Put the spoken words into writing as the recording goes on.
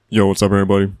Yo, what's up,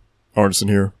 everybody? Artisan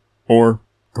here, or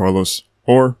Carlos,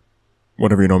 or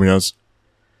whatever you know me as.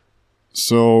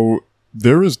 So,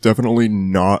 there is definitely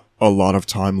not a lot of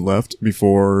time left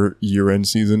before year-end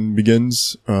season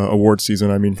begins. Award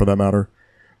season, I mean, for that matter.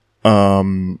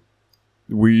 We're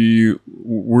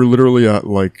literally at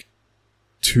like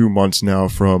 2 months now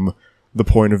from the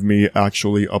point of me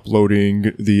actually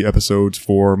uploading the episodes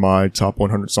for my top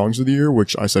 100 songs of the year,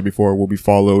 which I said before will be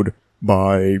followed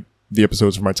by the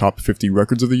episodes for my top 50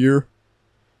 records of the year.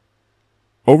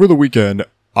 Over the weekend,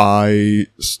 I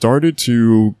started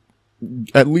to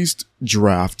at least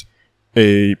draft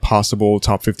a possible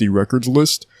top 50 records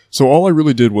list. So all I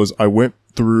really did was I went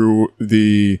through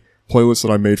the playlist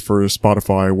that I made for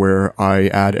Spotify where I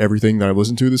add everything that I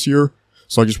listened to this year.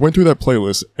 So I just went through that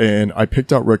playlist and I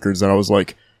picked out records that I was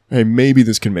like, hey, maybe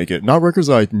this can make it. Not records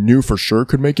that I knew for sure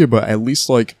could make it, but at least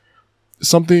like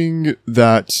something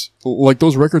that, like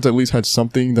those records at least had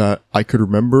something that I could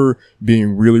remember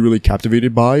being really, really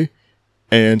captivated by.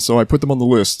 And so I put them on the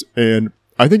list. And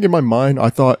I think in my mind, I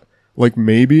thought like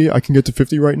maybe I can get to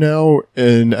 50 right now.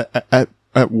 And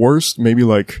at worst, maybe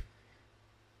like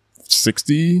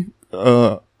 60,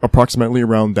 approximately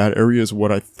around that area is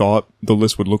what I thought the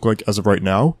list would look like as of right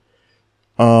now.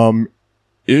 It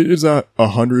is at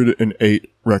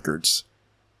 108 records.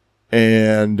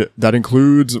 And that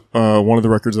includes one of the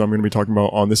records that I'm going to be talking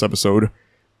about on this episode.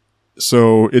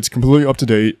 So it's completely up to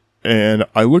date. And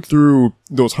I looked through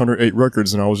those 108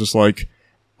 records and I was just like,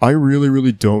 I really,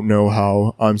 really don't know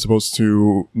how I'm supposed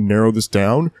to narrow this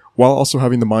down while also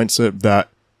having the mindset that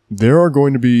there are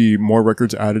going to be more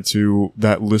records added to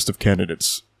that list of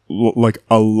candidates. Like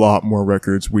a lot more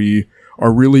records. We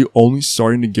are really only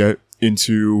starting to get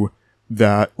into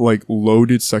that like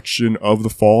loaded section of the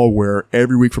fall where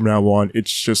every week from now on, it's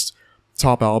just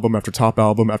top album after top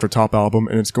album after top album.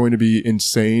 And it's going to be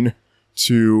insane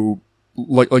to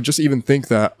like just even think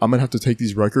that I'm going to have to take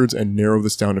these records and narrow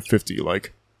this down to 50.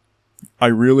 Like I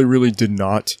really, really did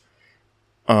not,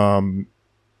 I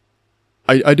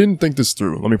didn't think this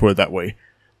through. Let me put it that way.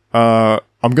 I'm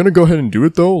going to go ahead and do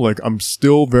it though. Like I'm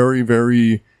still very,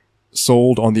 very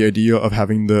sold on the idea of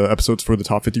having the episodes for the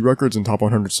top 50 records and top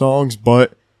 100 songs,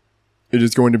 but it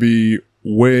is going to be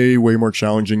way, way more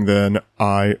challenging than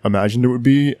I imagined it would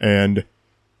be. And,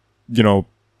 you know,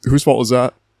 whose fault is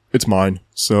that? It's mine.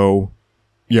 So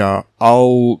yeah,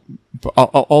 I'll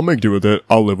make do with it.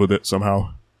 I'll live with it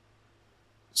somehow.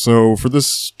 So for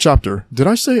this chapter, did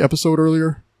I say episode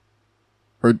earlier?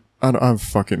 Or,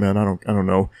 fuck it, man. I don't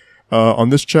know. On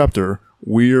this chapter,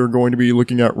 we are going to be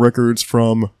looking at records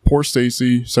from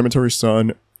Poorstacy, Cemetery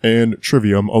Sun, and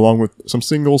Trivium, along with some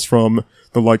singles from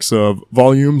the likes of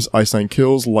Volumes, Ice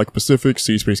Kills, Like Pacific,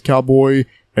 Sea Space Cowboy,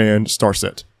 and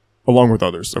Starset, along with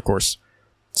others, of course.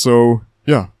 So,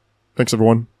 yeah. Thanks,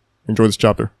 everyone. Enjoy this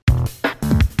chapter.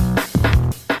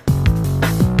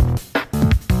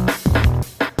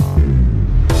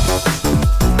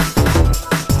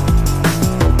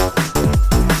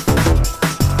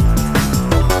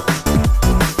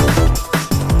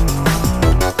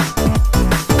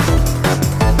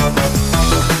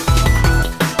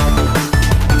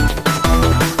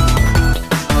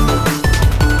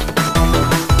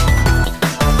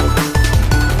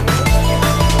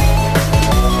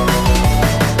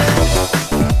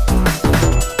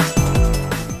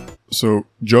 So,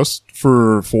 just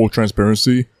for full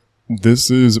transparency, this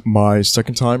is my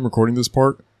second time recording this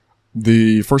part.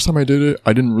 The first time I did it,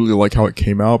 I didn't really like how it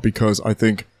came out because I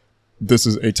think this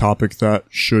is a topic that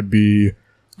should be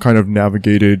kind of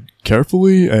navigated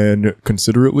carefully and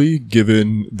considerately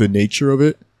given the nature of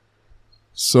it.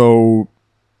 So,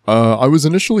 I was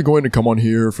initially going to come on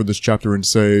here for this chapter and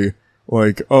say,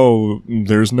 like, oh,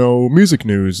 there's no music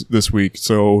news this week,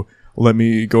 so let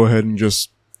me go ahead and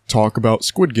just talk about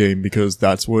Squid Game because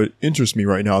that's what interests me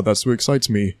right now. That's what excites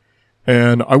me.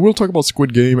 And I will talk about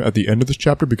Squid Game at the end of this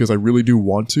chapter because I really do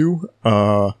want to.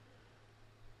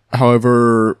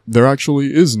 However, there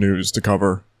actually is news to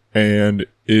cover and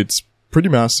it's pretty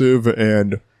massive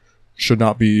and should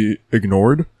not be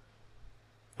ignored.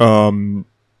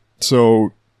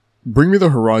 So Bring Me the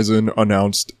Horizon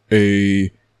announced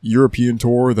a European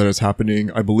tour that is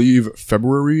happening, I believe,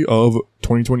 February of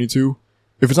 2022.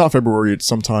 If it's not February, it's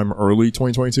sometime early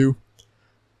 2022.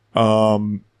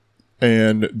 And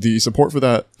the support for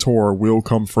that tour will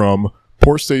come from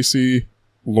Poorstacy,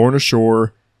 Lorna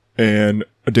Shore, and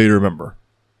A Day to Remember.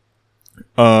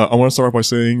 I want to start off by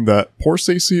saying that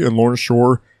Poorstacy and Lorna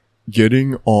Shore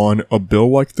getting on a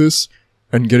bill like this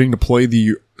and getting to play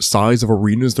the size of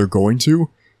arenas they're going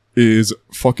to is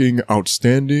fucking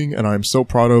outstanding, and I'm so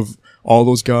proud of all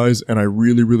those guys, and I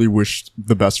really, really wish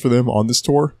the best for them on this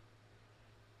tour.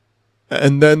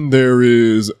 And then there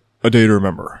is A Day to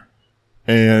Remember.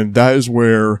 And that is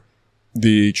where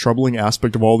the troubling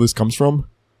aspect of all this comes from.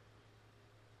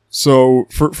 So,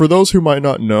 for those who might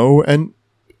not know, and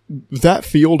that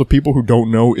field of people who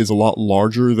don't know is a lot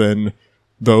larger than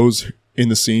those in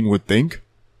the scene would think.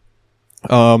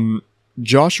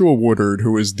 Joshua Woodard,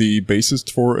 who is the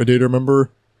bassist for A Day to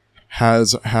Remember,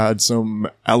 has had some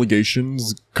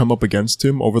allegations come up against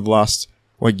him over the last,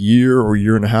 year or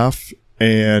year and a half,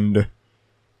 and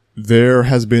there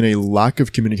has been a lack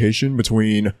of communication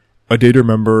between A Day to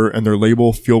Remember and their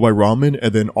label Fueled by Ramen,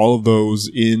 and then all of those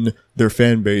in their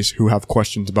fan base who have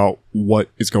questions about what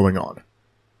is going on.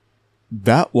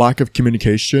 That lack of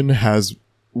communication has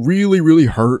really, really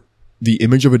hurt the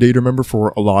image of A Day to Remember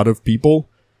for a lot of people.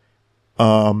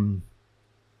 And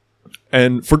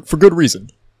for good reason.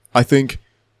 I think,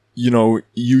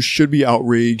 you should be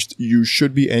outraged, you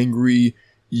should be angry,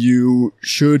 you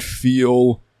should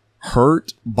feel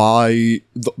hurt by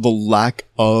the lack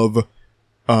of,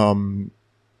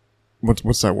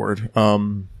 what's that word?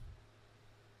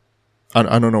 I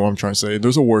don't know what I'm trying to say.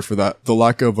 There's a word for that. The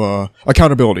lack of,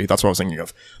 accountability. That's what I was thinking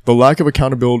of. The lack of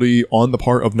accountability on the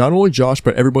part of not only Josh,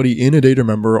 but everybody in A Day to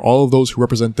Remember, all of those who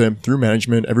represent them through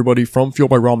management, everybody from Fueled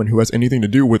by Ramen who has anything to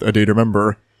do with A Day to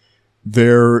Remember.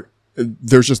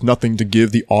 There's just nothing to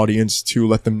give the audience to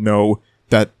let them know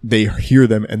that they hear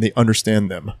them and they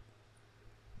understand them.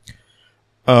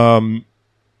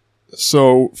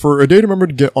 So for A Day to Remember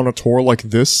to get on a tour like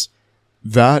this,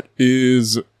 that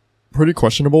is pretty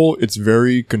questionable. It's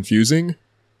very confusing.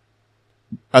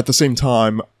 At the same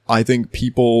time, I think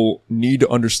people need to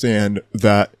understand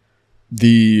that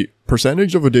the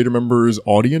percentage of A Day to Remember's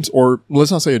audience, or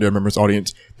let's not say A Day to Remember's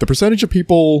audience, the percentage of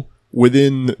people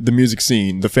within the music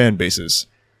scene, the fan bases,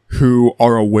 who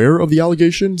are aware of the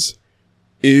allegations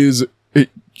is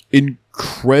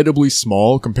incredibly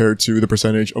small compared to the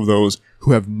percentage of those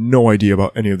who have no idea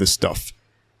about any of this stuff.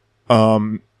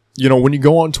 When you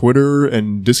go on Twitter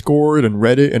and Discord and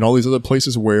Reddit and all these other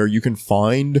places where you can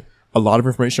find a lot of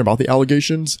information about the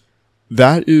allegations,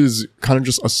 that is kind of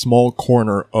just a small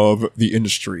corner of the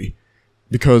industry.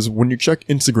 Because when you check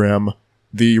Instagram,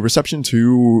 the reception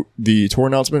to the tour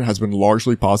announcement has been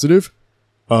largely positive.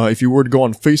 If you were to go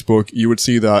on Facebook, you would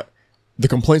see that the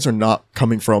complaints are not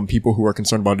coming from people who are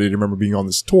concerned about A Day to Remember being on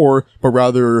this tour, but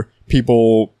rather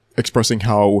people expressing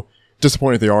how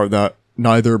disappointed they are that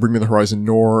neither Bring Me the Horizon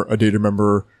nor A Day to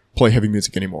Remember play heavy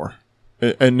music anymore.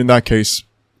 And in that case,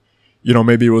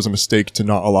 maybe it was a mistake to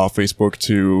not allow Facebook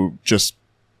to just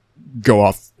go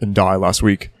off and die last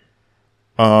week.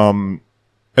 And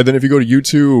then if you go to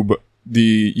YouTube,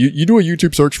 you do a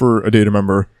YouTube search for A Day to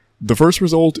Remember. The first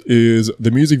result is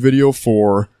the music video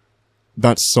for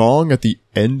that song at the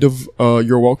end of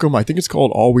You're Welcome. I think it's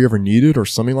called All We Ever Needed or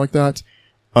something like that.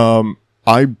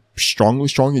 I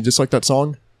strongly dislike that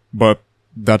song, but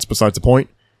that's besides the point.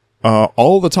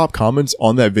 All the top comments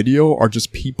on that video are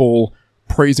just people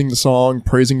praising the song,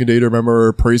 praising A Day to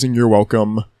Remember, praising You're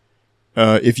Welcome.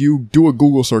 If you do a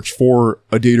Google search for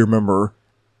A Day to Remember,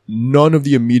 none of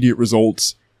the immediate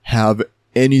results have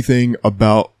anything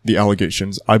about the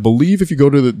allegations. I believe if you go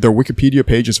to their Wikipedia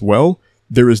page as well,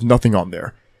 there is nothing on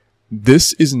there.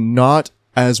 This is not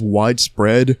as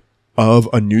widespread of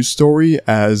a news story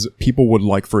as people would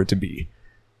like for it to be.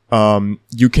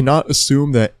 You cannot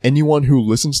assume that anyone who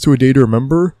listens to A Day to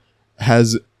Remember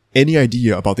has any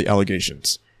idea about the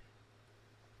allegations.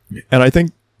 And I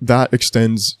think that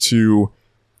extends to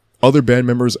other band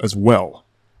members as well.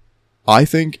 I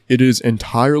think it is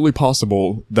entirely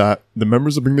possible that the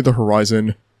members of Bring Me the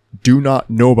Horizon do not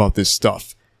know about this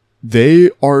stuff. They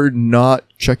are not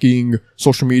checking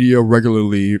social media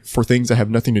regularly for things that have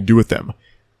nothing to do with them.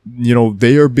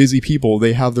 They are busy people.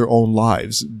 They have their own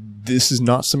lives. This is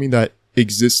not something that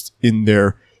exists in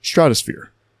their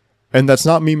stratosphere. And that's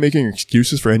not me making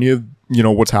excuses for any of,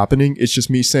 what's happening. It's just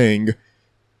me saying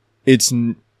it's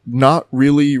not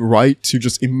really right to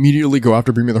just immediately go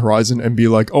after Bring Me the Horizon and be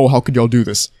like, oh, how could y'all do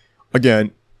this?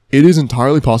 Again, it is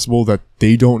entirely possible that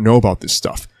they don't know about this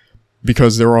stuff.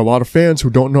 Because there are a lot of fans who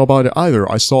don't know about it either.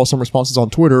 I saw some responses on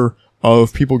Twitter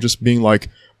of people just being like,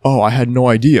 oh, I had no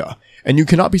idea. And you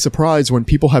cannot be surprised when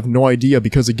people have no idea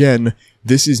because, again,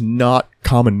 this is not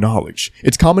common knowledge.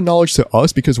 It's common knowledge to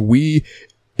us because we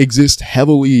exist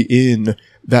heavily in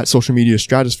that social media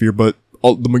stratosphere, but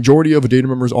the majority of A Day to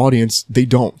Remember's audience, they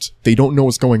don't. They don't know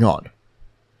what's going on.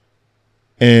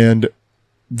 And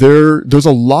there's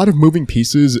a lot of moving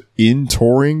pieces in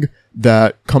touring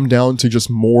that come down to just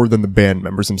more than the band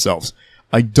members themselves.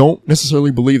 I don't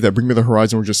necessarily believe that Bring Me the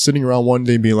Horizon were just sitting around one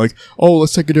day being like, oh,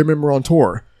 let's take A Day to Remember on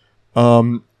tour.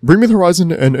 Bring Me the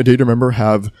Horizon and A Day to Remember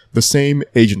have the same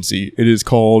agency. It is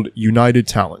called United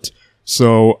Talent.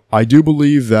 So I do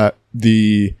believe that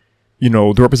the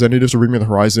representatives of Bring Me the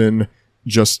Horizon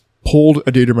just pulled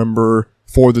A Day to Remember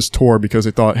for this tour because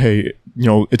they thought, hey,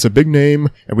 it's a big name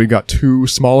and we've got two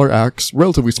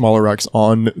relatively smaller acts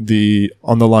on the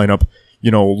lineup.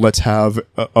 Let's have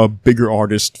a bigger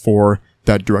artist for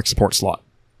that direct support slot.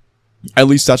 At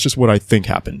least that's just what I think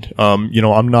happened.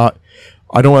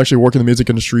 I don't actually work in the music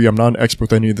industry. I'm not an expert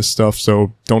with any of this stuff,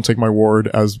 so don't take my word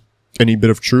as any bit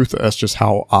of truth. That's just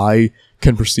how I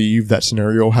can perceive that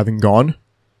scenario having gone.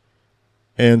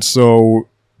 And so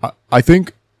I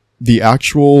think the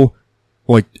actual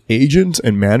agents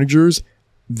and managers,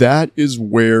 that is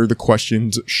where the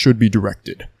questions should be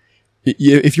directed.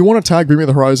 If you want to tag Bring Me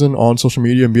the Horizon on social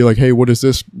media and be like, hey, what is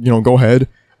this? Go ahead.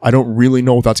 I don't really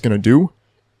know what that's going to do.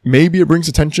 Maybe it brings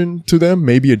attention to them.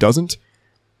 Maybe it doesn't.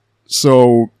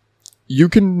 So you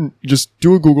can just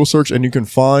do a Google search and you can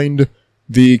find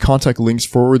the contact links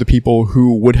for the people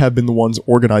who would have been the ones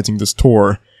organizing this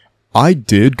tour. I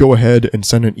did go ahead and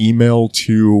send an email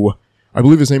to, I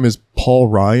believe his name is Paul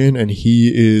Ryan, and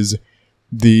he is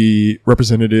the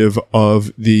representative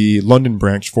of the London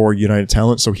branch for United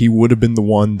Talent. So he would have been the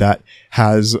one that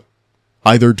has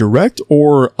either direct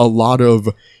or a lot of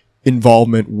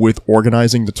involvement with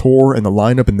organizing the tour and the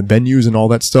lineup and the venues and all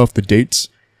that stuff, the dates.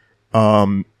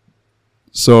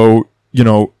 So,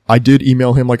 I did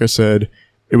email him, like I said.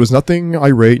 It was nothing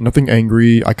irate, nothing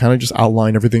angry. I kind of just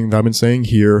outlined everything that I've been saying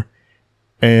here,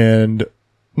 and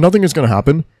nothing is going to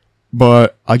happen,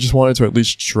 but I just wanted to at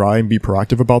least try and be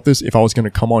proactive about this. If I was going to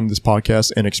come on this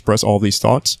podcast and express all these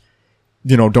thoughts,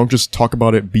 don't just talk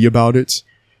about it, be about it.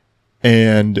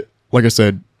 And like I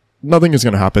said, nothing is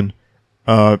going to happen.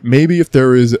 Maybe if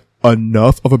there is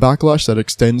enough of a backlash that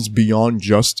extends beyond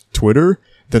just Twitter,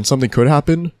 then something could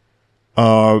happen.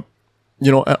 I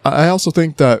also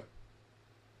think that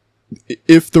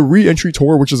if the re-entry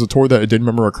tour, which is a tour that I did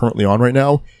remember are currently on right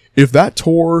now, if that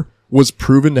tour was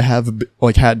proven to have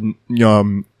been,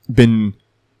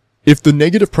 if the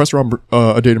negative press around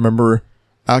A Day to Remember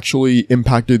actually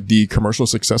impacted the commercial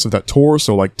success of that tour,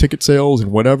 so ticket sales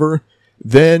and whatever,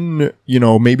 then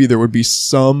maybe there would be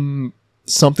something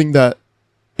that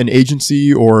an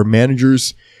agency or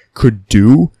managers could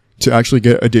do to actually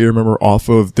get A Day to Remember off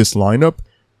of this lineup.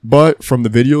 But from the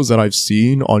videos that I've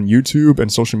seen on YouTube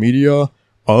and social media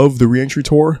of the re-entry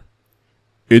tour,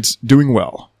 it's doing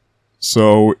well.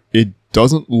 So it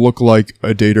doesn't look like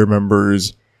A Day to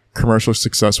Remember's commercial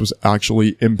success was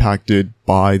actually impacted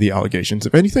by the allegations.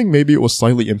 If anything, maybe it was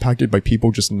slightly impacted by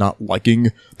people just not liking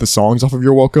the songs off of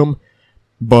You're Welcome.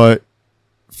 But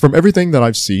from everything that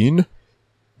I've seen,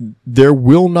 there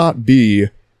will not be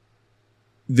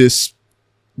this,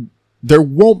 I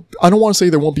don't want to say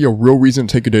there won't be a real reason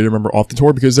to take A Day to Remember off the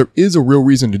tour, because there is a real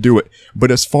reason to do it. But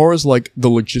as far as the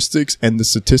logistics and the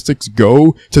statistics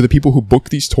go to the people who book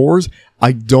these tours,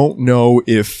 I don't know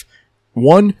if,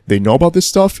 one, they know about this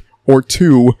stuff, or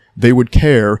two, they would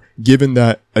care, given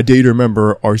that A Day to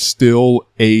Remember are still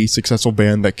a successful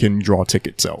band that can draw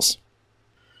ticket sales.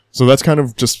 So that's kind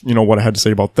of just, what I had to say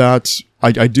about that.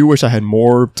 I do wish I had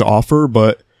more to offer,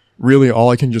 but really all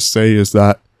I can just say is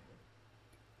that,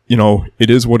 it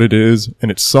is what it is,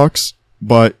 and it sucks,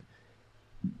 but,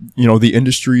 the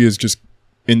industry is just,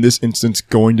 in this instance,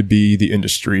 going to be the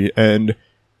industry. And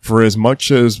for as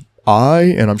much as I,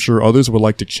 and I'm sure others, would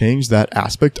like to change that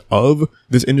aspect of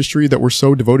this industry that we're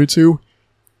so devoted to,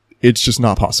 it's just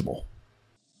not possible.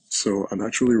 So I'm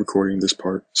actually recording this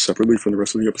part separately from the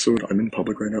rest of the episode. I'm in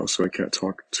public right now, so I can't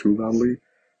talk too loudly.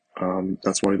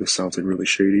 That's why this sounds really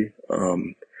shady.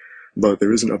 But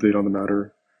there is an update on the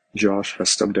matter. Josh has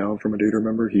stepped down from A Day to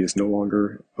Remember. He is no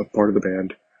longer a part of the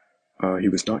band. He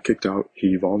was not kicked out.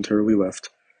 He voluntarily left.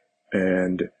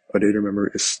 And A Day to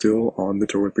Remember is still on the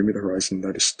tour with Bring Me the Horizon.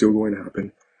 That is still going to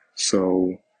happen.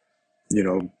 So,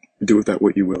 do with that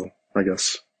what you will, I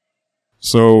guess.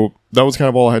 So that was kind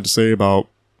of all I had to say about,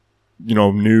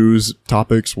 news,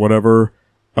 topics, whatever.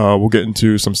 We'll get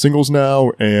into some singles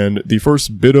now. And the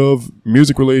first bit of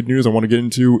music-related news I want to get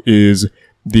into is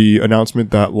the announcement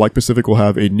that Like Pacific will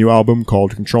have a new album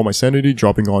called Control My Sanity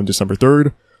dropping on December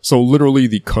 3rd. So literally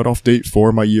the cutoff date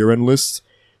for my year-end list.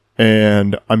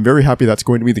 And I'm very happy that's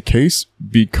going to be the case,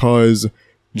 because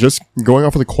just going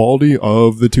off of the quality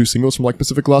of the two singles from Like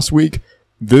Pacific last week,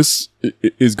 this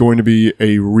is going to be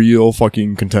a real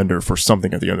fucking contender for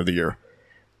something at the end of the year.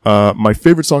 My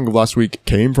favorite song of last week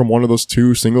came from one of those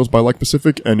two singles by Like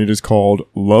Pacific, and it is called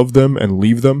Love Them and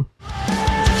Leave Them.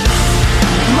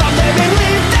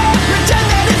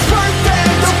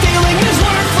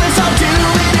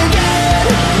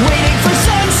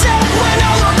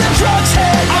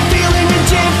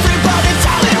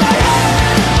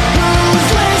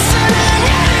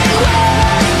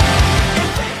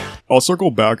 I'll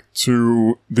circle back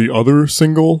to the other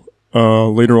single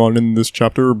later on in this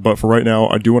chapter, but for right now,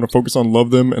 I do want to focus on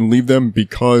Love Them and Leave Them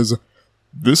because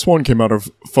this one came out of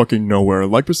fucking nowhere.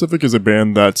 Like Pacific is a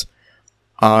band that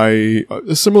I,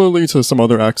 similarly to some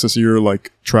other acts this year,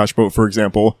 like Trash Boat, for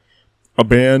example, a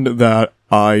band that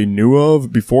I knew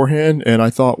of beforehand and I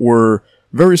thought were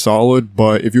very solid,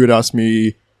 but if you had asked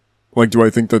me, like, do I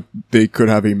think that they could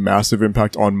have a massive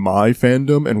impact on my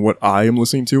fandom and what I am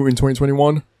listening to in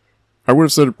 2021? I would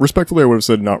have said, respectfully, I would have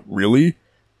said not really.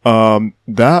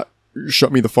 That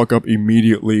shut me the fuck up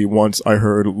immediately once I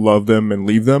heard Love Them and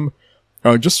Leave Them.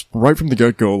 Just right from the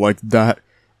get-go, like that,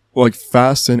 like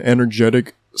fast and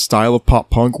energetic style of pop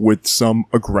punk with some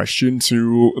aggression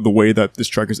to the way that this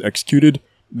track is executed,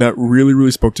 that really,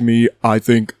 really spoke to me. I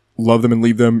think Love Them and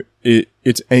Leave Them,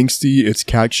 it's angsty, it's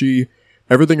catchy.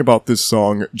 Everything about this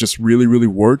song just really, really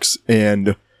works,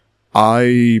 and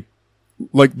I,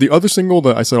 like the other single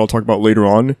that I said I'll talk about later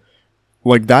on,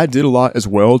 like that did a lot as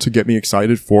well to get me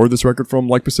excited for this record from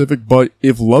Like Pacific, but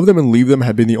if Love Them and Leave Them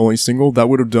had been the only single, that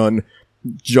would have done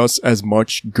just as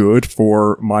much good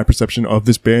for my perception of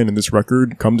this band and this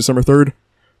record come December 3rd.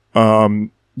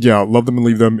 Yeah, Love Them and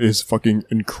Leave Them is fucking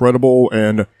incredible,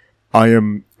 and I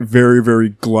am very, very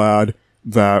glad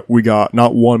that we got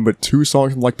not one, but two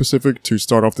songs from Like Pacific to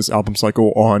start off this album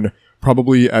cycle on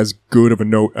probably as good of a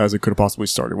note as it could have possibly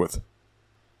started with.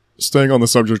 Staying on the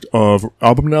subject of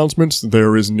album announcements,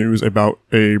 there is news about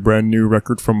a brand new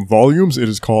record from Volumes. It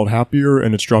is called Happier,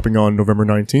 and it's dropping on November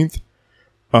 19th.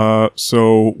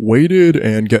 So Waited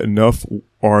and Get Enough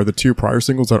are the two prior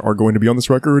singles that are going to be on this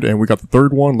record, and we got the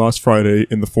third one last Friday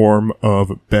in the form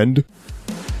of Bend.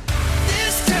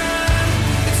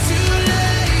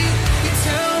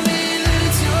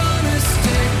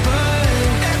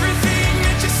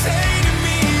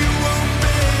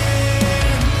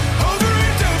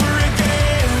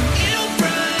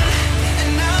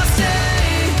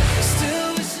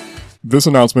 This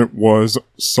announcement was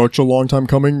such a long time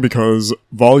coming because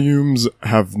Volumes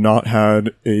have not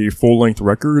had a full-length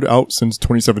record out since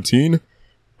 2017.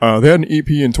 They had an EP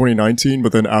in 2019,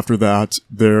 but then after that,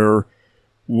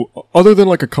 other than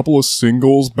like a couple of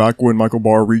singles back when Michael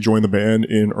Barr rejoined the band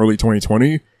in early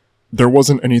 2020, there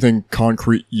wasn't anything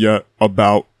concrete yet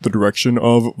about the direction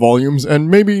of Volumes, and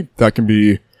maybe that can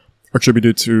be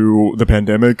attributed to the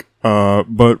pandemic,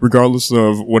 but regardless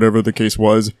of whatever the case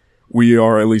was, we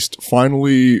are at least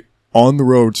finally on the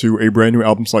road to a brand new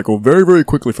album cycle very, very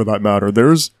quickly for that matter.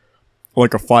 There's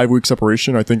like a 5-week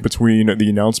separation, I think, between the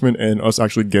announcement and us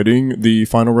actually getting the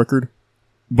final record.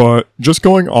 But just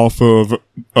going off of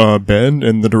Ben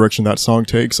and the direction that song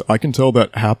takes, I can tell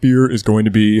that Happier is going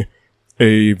to be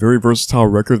a very versatile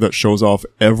record that shows off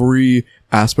every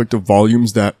aspect of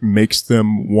Volumes that makes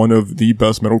them one of the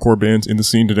best metalcore bands in the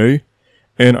scene today.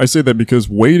 And I say that because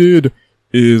Waited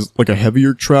is like a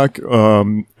heavier track,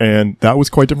 and that was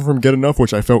quite different from Get Enough,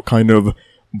 which I felt kind of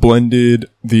blended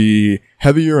the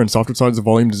heavier and softer sides of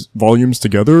volumes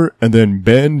together. And then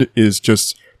Bend is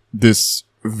just this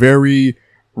very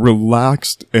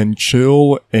relaxed and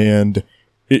chill, and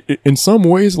in some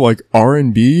ways like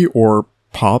R&B or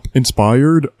pop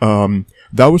inspired.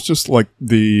 That was just like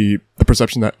the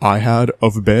perception that I had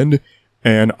of Bend.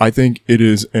 And I think it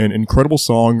is an incredible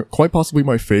song, quite possibly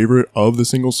my favorite of the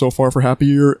singles so far for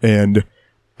Happier, and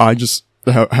I just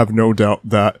have no doubt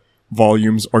that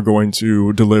Volumes are going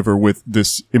to deliver with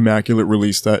this immaculate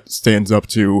release that stands up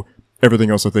to everything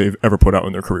else that they've ever put out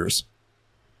in their careers.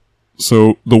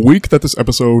 So the week that this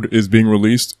episode is being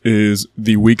released is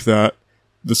the week that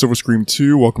the Silver Scream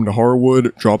 2, Welcome to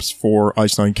Horrorwood, drops for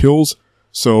Ice Nine Kills,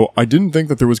 so I didn't think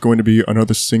that there was going to be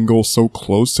another single so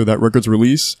close to that record's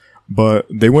release, but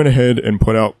they went ahead and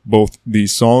put out both the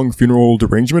song Funeral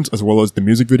Derangements as well as the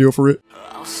music video for it.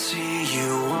 I'll see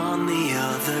you on the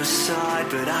other side,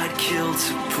 but I'd kill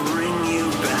to bring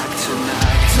you back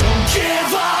tonight. Don't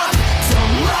give up,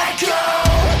 don't let go,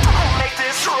 I'll make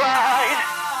this right.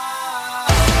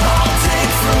 I'll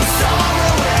take from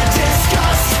sorrow and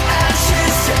disgust,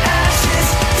 ashes to ashes,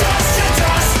 dust to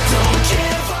dust, don't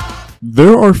give up.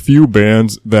 There are few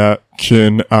bands that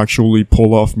can actually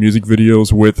pull off music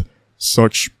videos with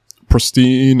such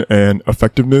pristine and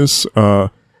effectiveness.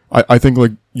 I think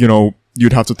like, you know,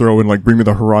 you'd have to throw in like Bring Me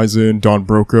the Horizon, Don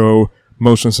Broco,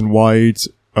 Motionless in White,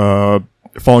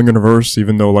 Falling in Reverse,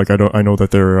 even though like I know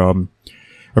that they're a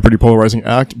pretty polarizing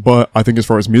act, but I think as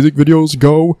far as music videos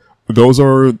go, those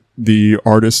are the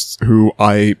artists who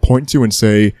I point to and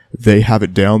say they have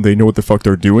it down, they know what the fuck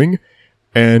they're doing.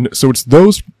 And so it's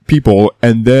those people,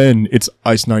 and then it's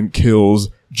Ice Nine Kills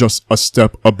just a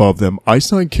step above them.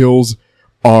 Ice Nine Kills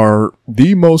are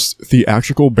the most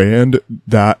theatrical band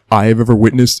that I have ever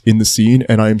witnessed in the scene,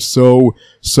 and I am so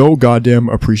goddamn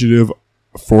appreciative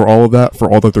for all of that,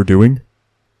 for all that they're doing.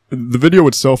 The video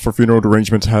itself for Funeral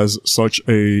Derangements has such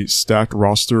a stacked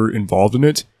roster involved in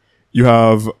it. You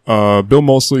have Bill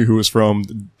Moseley, who is from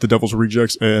The Devil's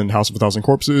Rejects and House of a Thousand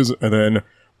Corpses, and then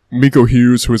Miko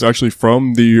Hughes, who is actually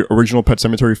from the original Pet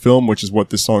Sematary film, which is what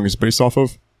this song is based off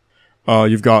of.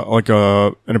 You've got like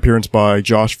an appearance by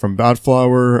Josh from Bad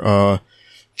Flower,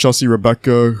 Chelsea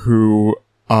Rebecca, who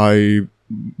I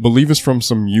believe is from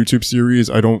some YouTube series.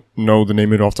 I don't know the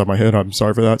name of it off the top of my head. I'm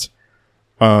sorry for that.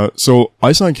 So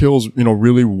Ice Nine Kills,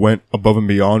 really went above and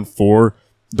beyond for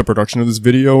the production of this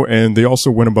video, and they also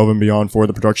went above and beyond for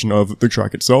the production of the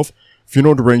track itself.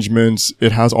 Funeral Derangements,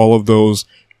 it has all of those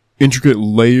intricate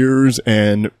layers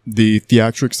and the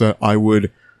theatrics that I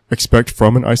would expect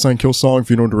from an Ice Nine Kills song.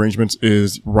 Funeral Derangements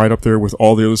is right up there with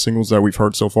all the other singles that we've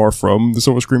heard so far from the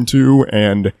Silver Scream 2,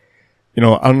 and, I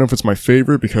don't know if it's my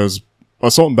favorite because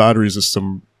Assault and Batteries is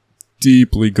some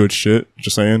deeply good shit,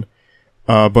 just saying.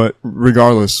 But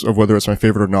regardless of whether it's my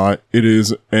favorite or not, it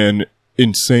is an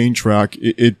insane track.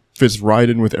 It fits right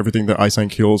in with everything that Ice Nine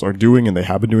Kills are doing, and they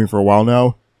have been doing for a while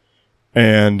now.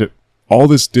 And all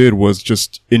this did was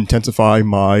just intensify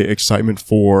my excitement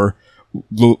for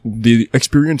the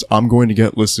experience I'm going to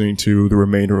get listening to the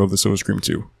remainder of the Silver Scream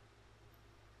 2.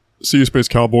 See You Space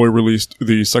Cowboy released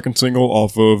the second single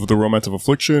off of The Romance of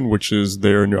Affliction, which is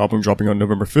their new album dropping on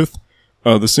November 5th.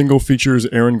 The single features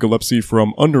Aaron Gillespie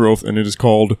from Under Oath, and it is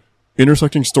called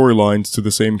Intersecting Storylines to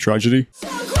the Same Tragedy.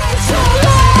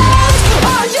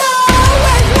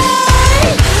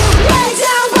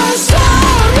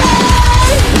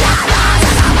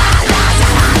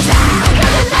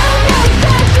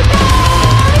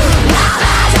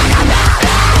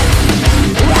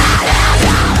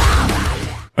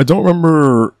 I don't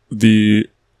remember the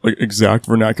exact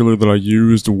vernacular that I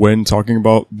used when talking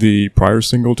about the prior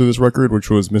single to this record,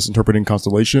 which was Misinterpreting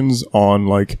Constellations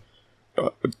on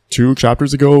 3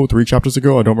 chapters ago.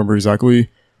 I don't remember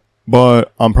exactly,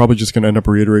 but I'm probably just going to end up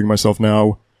reiterating myself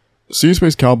now. Sea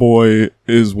Space Cowboy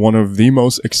is one of the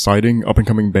most exciting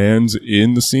up-and-coming bands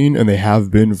in the scene, and they have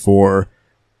been for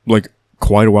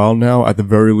quite a while now, at the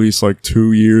very least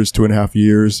 2.5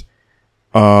 years.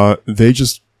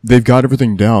 They've got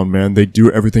everything down, man. They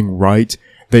do everything right.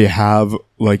 They have,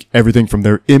 everything from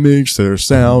their image to their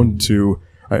sound to...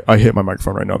 I hit my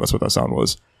microphone right now, that's what that sound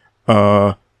was.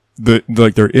 Their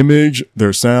image,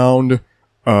 their sound,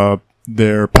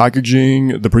 their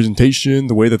packaging, the presentation,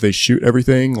 the way that they shoot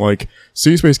everything.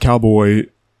 Sea Space Cowboy,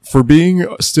 for being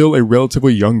still a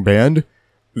relatively young band,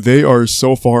 they are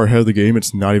so far ahead of the game,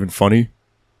 it's not even funny.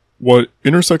 What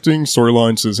Intersecting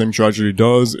Storylines to the Same Tragedy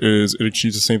does is it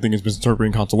achieves the same thing as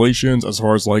Misinterpreting Constellations as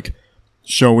far as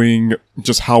showing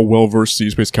just how well versed Sea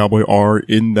Space Cowboy are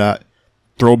in that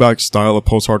throwback style of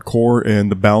post-hardcore and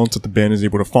the balance that the band is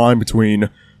able to find between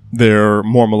their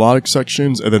more melodic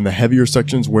sections and then the heavier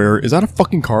sections where... Is that a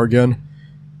fucking car again?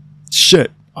 Shit.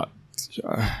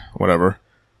 Whatever.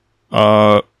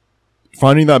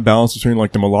 Finding that balance between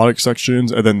the melodic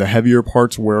sections and then the heavier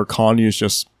parts where Connie is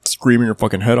just screaming her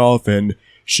fucking head off and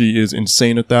she is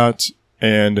insane at that.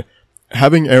 And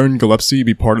having Aaron Gillespie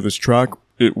be part of this track,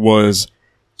 it was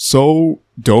so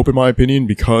dope in my opinion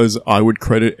because I would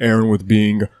credit Aaron with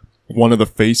being one of the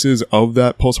faces of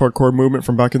that post-hardcore movement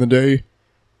from back in the day.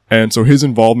 And so his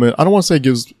involvement, I don't want to say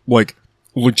gives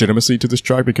legitimacy to this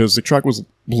track because the track was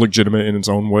legitimate in its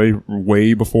own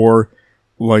way before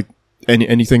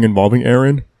anything involving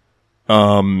Aaron.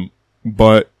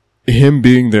 But him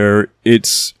being there,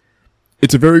 it's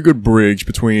a very good bridge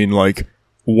between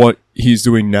what he's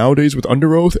doing nowadays with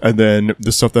Under Oath and then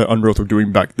the stuff that Under Oath were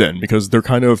doing back then, because they're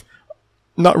kind of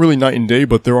not really night and day,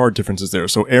 but there are differences there.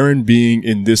 So Aaron being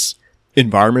in this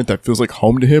environment that feels like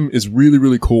home to him is really,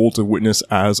 really cool to witness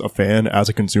as a fan, as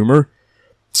a consumer.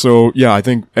 So yeah, I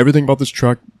think everything about this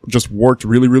track just worked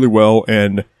really, really well,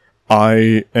 and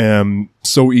I am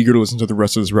so eager to listen to the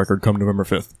rest of this record come November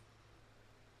 5th.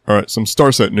 Alright, some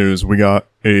Starset news. We got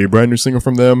a brand new single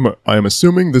from them. I am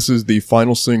assuming this is the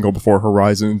final single before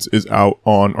Horizons is out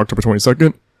on October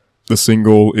 22nd. The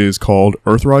single is called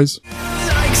Earthrise.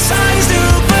 Like signs to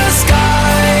the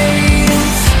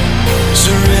skies,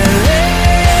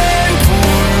 surreal,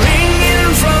 pouring in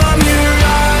from your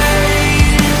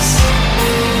eyes.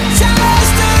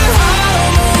 Just a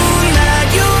hollow moon that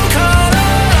you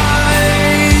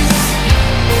colorize.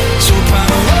 So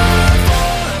powerful.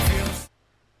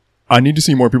 I need to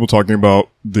see more people talking about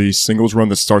the singles run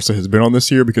that Starset has been on this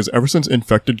year, because ever since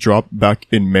Infected dropped back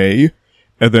in May,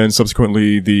 and then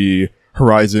subsequently the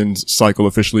Horizons cycle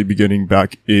officially beginning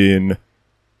back in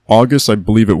August, I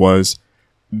believe it was,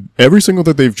 every single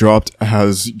that they've dropped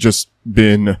has just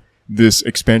been this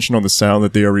expansion on the sound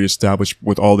that they already established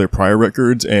with all their prior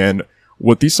records. And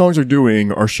what these songs are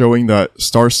doing are showing that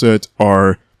Starset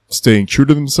are staying true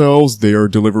to themselves. They are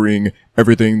delivering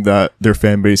everything that their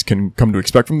fan base can come to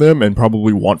expect from them and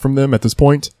probably want from them at this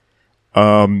point.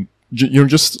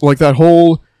 Just like that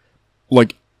whole,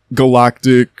 like,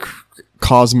 galactic,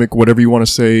 cosmic, whatever you want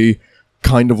to say,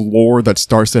 kind of lore that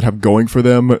Starset have going for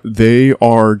them. They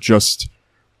are just,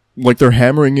 like, they're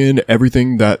hammering in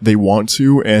everything that they want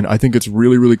to, and I think it's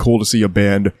really, really cool to see a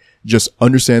band just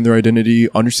understand their identity,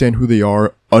 understand who they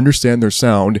are, understand their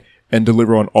sound, and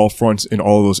deliver on all fronts in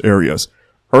all of those areas.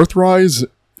 Earthrise,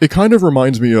 it kind of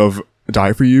reminds me of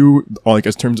Die For You, like,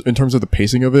 in terms of the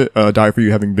pacing of it, Die For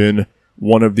You having been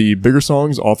one of the bigger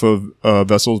songs off of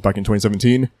Vessels back in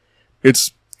 2017.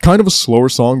 It's kind of a slower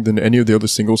song than any of the other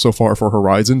singles so far for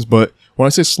Horizons, but when I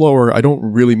say slower, I don't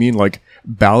really mean like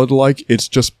ballad-like. It's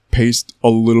just paced a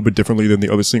little bit differently than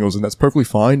the other singles, and that's perfectly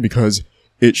fine because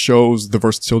it shows the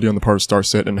versatility on the part of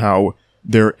Starset and how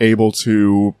they're able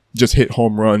to just hit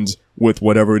home runs with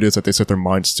whatever it is that they set their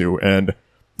minds to. And,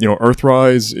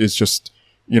 Earthrise is just,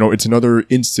 it's another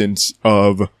instance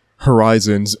of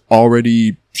Horizons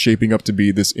already shaping up to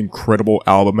be this incredible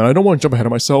album. And I don't want to jump ahead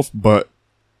of myself, but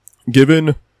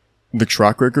given the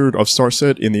track record of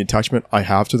Starset and the attachment I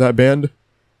have to that band,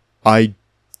 I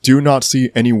do not see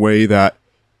any way that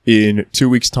in 2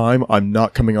 weeks' time I'm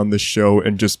not coming on this show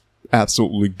and just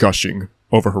absolutely gushing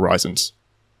over Horizons.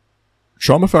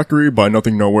 Trauma Factory by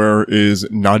Nothing Nowhere is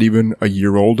not even a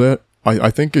year old yet. I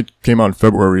think it came out in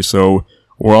February, so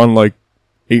we're on like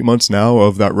 8 months now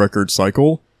of that record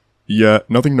cycle. Yet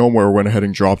Nothing Nowhere went ahead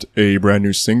and dropped a brand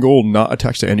new single, not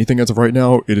attached to anything as of right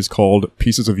now. It is called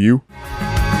Pieces of You.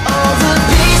 All the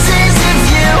pieces of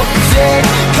you fit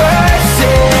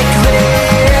perfectly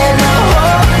in a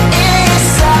hole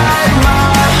inside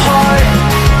my heart,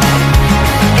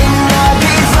 and I'd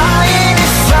be lying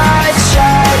if I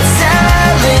tried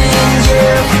telling you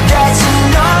that you're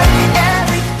not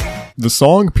everything. The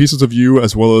song Pieces of You,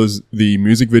 as well as the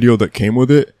music video that came with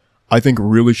it, I think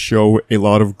really show a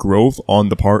lot of growth on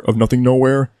the part of Nothing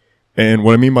Nowhere. And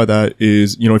what I mean by that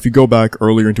is, if you go back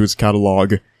earlier into his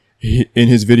catalog, in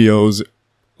his videos,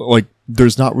 like,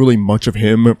 there's not really much of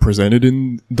him presented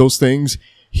in those things.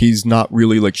 He's not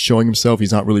really, like, showing himself.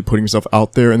 He's not really putting himself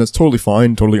out there, and that's totally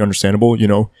fine, totally understandable,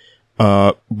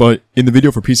 but in the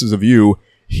video for Pieces of You,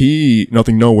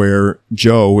 Nothing Nowhere,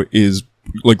 Joe, is,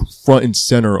 like, front and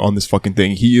center on this fucking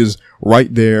thing. He is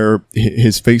right there.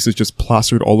 His face is just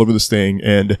plastered all over this thing,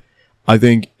 and I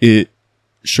think it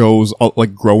shows,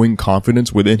 like, growing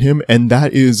confidence within him, and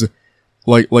that is,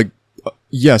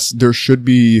 yes, there should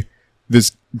be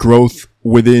this growth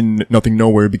within Nothing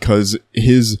Nowhere because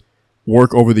his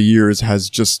work over the years has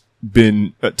just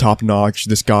been top notch.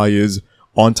 This guy is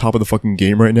on top of the fucking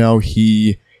game right now.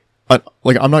 I'm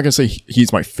not gonna say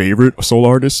he's my favorite solo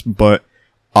artist, but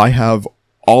I have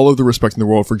all of the respect in the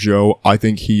world for Joe. I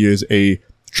think he is a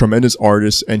tremendous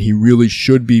artist and he really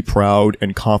should be proud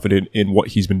and confident in what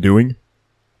he's been doing.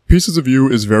 Pieces of You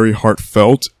is very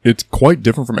heartfelt. It's quite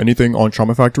different from anything on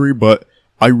Trauma Factory, but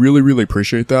I really, really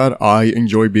appreciate that. I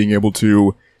enjoy being able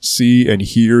to see and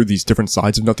hear these different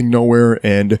sides of Nothing Nowhere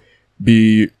and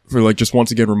just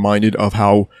once again reminded of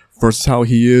how versatile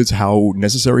he is, how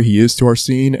necessary he is to our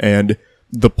scene, and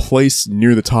the place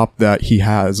near the top that he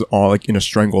has in a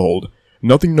stranglehold.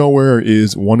 Nothing Nowhere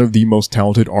is one of the most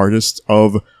talented artists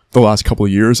of the last couple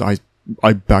of years. I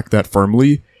back that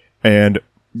firmly, and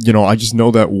I just know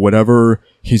that whatever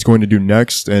he's going to do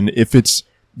next, and if it's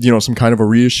some kind of a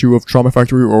reissue of Trauma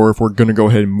Factory, or if we're going to go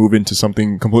ahead and move into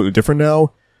something completely different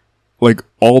now, like,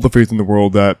 all the faith in the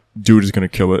world that dude is going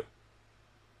to kill it.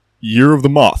 Year of the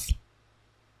Moth.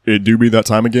 It do be that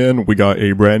time again. We got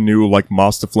a brand new, Like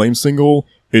Moths to Flame single.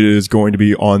 It is going to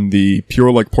be on the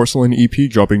Pure Like Porcelain EP,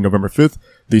 dropping November 5th.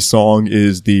 The song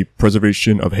is The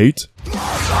Preservation of Hate.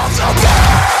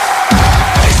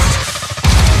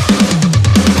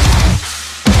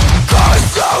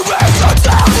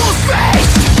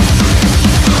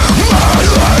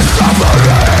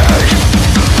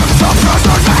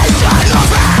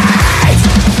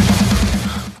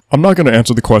 I'm not going to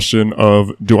answer the question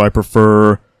of do I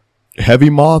prefer heavy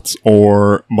moths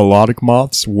or melodic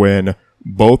moths when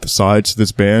both sides to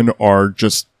this band are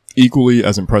just equally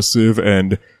as impressive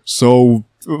and so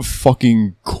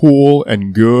fucking cool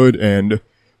and good, and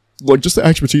just the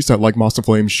expertise that Like Moths to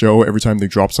Flame show every time they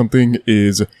drop something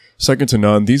is second to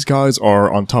none. These guys are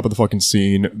on top of the fucking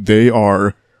scene. They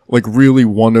are really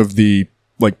one of the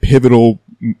pivotal,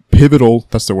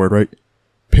 that's the word, right?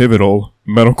 Pivotal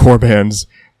metalcore bands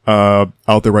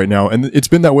out there right now. And it's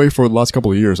been that way for the last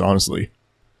couple of years, honestly.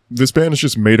 This band is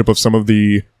just made up of some of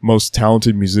the most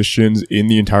talented musicians in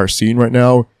the entire scene right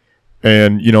now.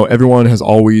 And, you know, everyone has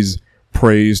always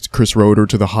praised Chris Roeder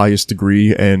to the highest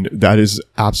degree, and that is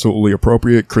absolutely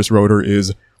appropriate. Chris Roeder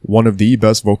is one of the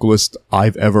best vocalists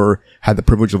I've ever had the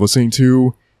privilege of listening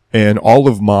to. And all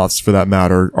of Moths, for that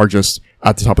matter, are just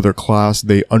at the top of their class.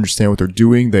 They understand what they're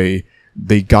doing.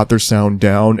 They got their sound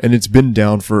down, and it's been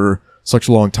down for such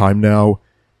a long time now.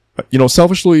 You know,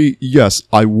 selfishly, yes,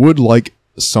 I would like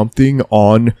something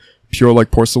on Pure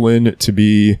Like Porcelain to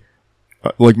be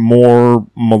like more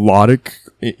melodic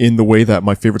in the way that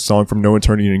my favorite song from No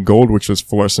Eternity in Gold, which is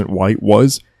Fluorescent White,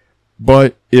 was.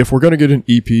 But if we're gonna get an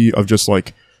EP of just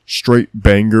like straight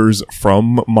bangers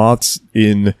from Moths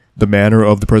in the manner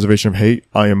of The Preservation of Hate,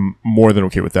 I am more than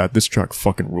okay with that. This track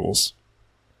fucking rules.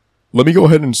 Let me go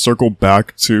ahead and circle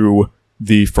back to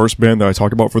the first band that I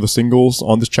talked about for the singles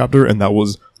on this chapter, and that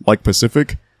was Like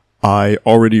Pacific. I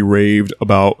already raved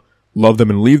about Love Them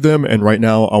and Leave Them, and right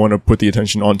now I want to put the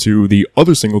attention onto the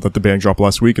other single that the band dropped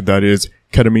last week, and that is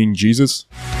Ketamine Jesus.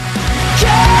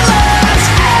 Careless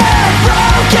and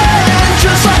broken,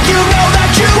 just like you know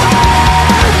that you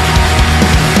are.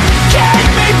 Keep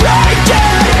me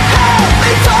breaking, help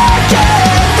me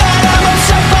forget that I'm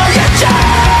upset by your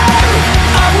time.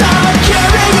 I'm not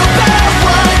caring about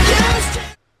what used to.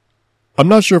 I'm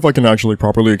not sure if I can actually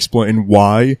properly explain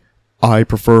why I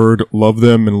preferred Love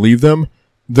Them and Leave Them.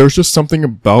 There's just something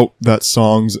about that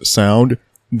song's sound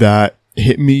that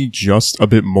hit me just a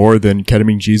bit more than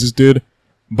Ketamine Jesus did.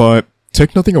 But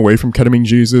take nothing away from Ketamine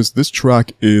Jesus, this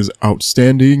track is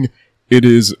outstanding. It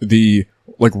is the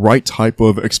like right type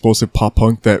of explosive pop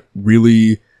punk that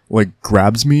really like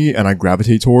grabs me and I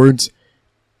gravitate towards.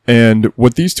 And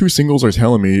what these two singles are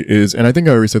telling me is, and I think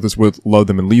I already said this with Love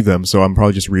Them and Leave Them, so I'm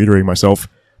probably just reiterating myself,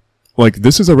 like,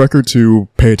 this is a record to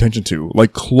pay attention to,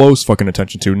 like, close fucking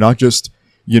attention to, not just,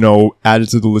 you know, added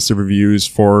to the list of reviews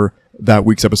for that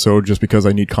week's episode just because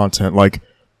I need content. Like,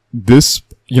 this,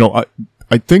 you know,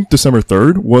 I think December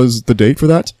 3rd was the date for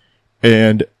that,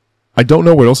 and I don't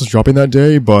know what else is dropping that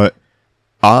day, but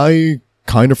I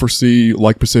kind of foresee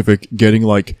Like Pacific getting,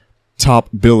 like, top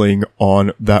billing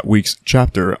on that week's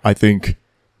chapter. I think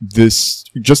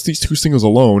just these two singles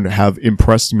alone have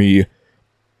impressed me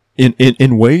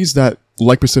in ways that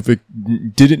Like Pacific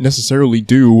didn't necessarily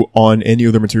do on any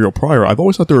of their material prior. I've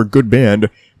always thought they were a good band,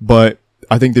 but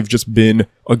I think they've just been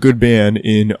a good band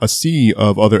in a sea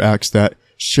of other acts that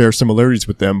share similarities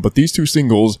with them. But these two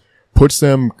singles puts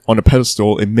them on a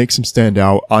pedestal. It makes them stand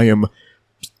out. I am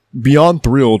beyond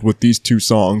thrilled with these two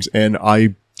songs, and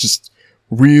I just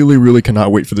really, really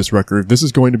cannot wait for this record. This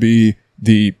is going to be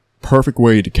the perfect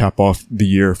way to cap off the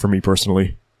year for me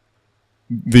personally.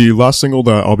 The last single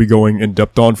that I'll be going in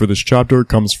depth on for this chapter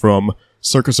comes from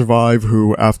Circa Survive,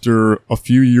 who after a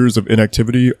few years of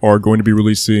inactivity are going to be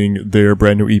releasing their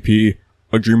brand new EP,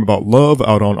 A Dream About Love,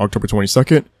 out on October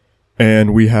 22nd.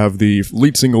 And we have the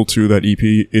lead single to that EP.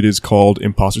 It is called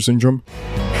Imposter Syndrome.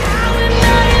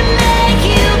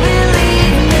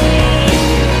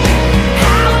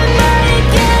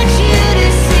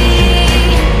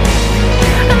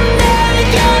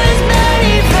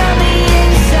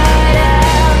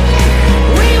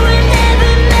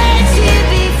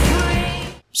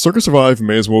 Circa Survive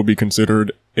may as well be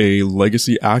considered a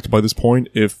legacy act by this point,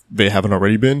 if they haven't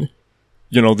already been.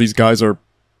 You know, these guys are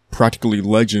practically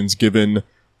legends given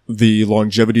the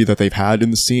longevity that they've had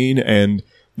in the scene and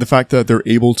the fact that they're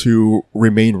able to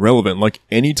remain relevant. Like,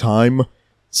 anytime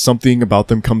something about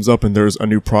them comes up and there's a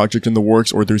new project in the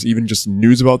works or there's even just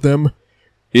news about them,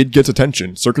 it gets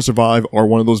attention. Circa Survive are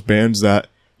one of those bands that,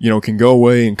 you know, can go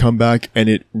away and come back and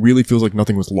it really feels like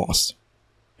nothing was lost.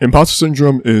 Imposter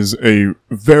Syndrome is a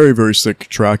very, very sick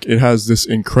track. It has this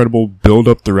incredible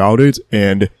build-up throughout it,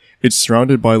 and it's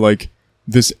surrounded by, like,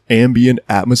 this ambient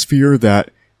atmosphere that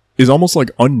is almost,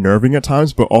 like, unnerving at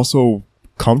times, but also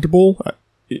comfortable.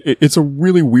 It's a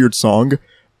really weird song,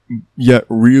 yet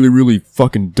really, really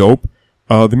fucking dope.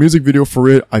 The music video for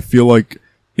it, I feel like,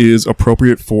 is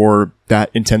appropriate for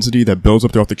that intensity that builds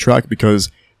up throughout the track,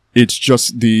 because it's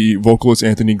just the vocalist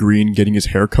Anthony Green getting his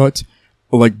hair cut.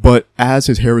 Like, but as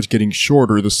his hair is getting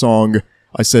shorter, the song,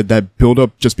 I said, that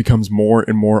build-up just becomes more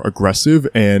and more aggressive,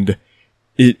 and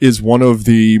it is one of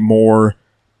the more,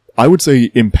 I would say,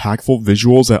 impactful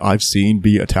visuals that I've seen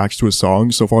be attached to a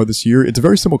song so far this year. It's a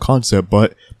very simple concept,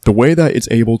 but the way that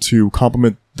it's able to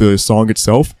complement the song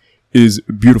itself is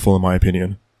beautiful in my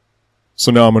opinion.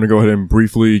 So now I'm going to go ahead and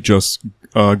briefly just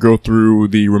go through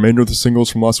the remainder of the singles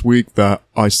from last week that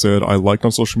I said I liked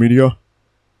on social media.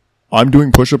 I'm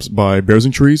Doing Push-Ups by Bears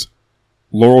and Trees.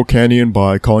 Laurel Canyon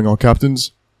by Calling All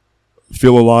Captains,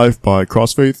 Feel Alive by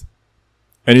Crossfaith,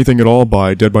 Anything at All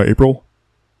by Dead by April,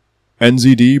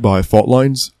 NZD by Fault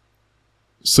Lines,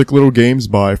 Sick Little Games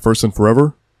by First and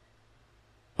Forever,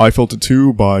 I Felt It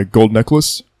Too by Gold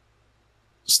Necklace,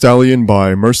 Stallion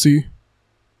by Mercy,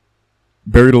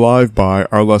 Buried Alive by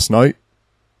Our Last Night,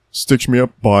 Stitch Me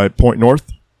Up by Point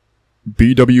North,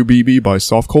 BWBB by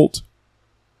Soft Cult,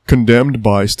 Condemned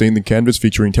by Stain the Canvas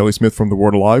featuring Telly Smith from The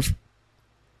Word Alive,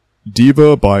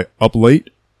 Diva by Up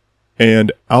Late,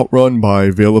 and Outrun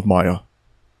by Veil of Maya.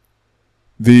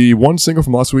 The one single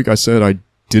from last week I said I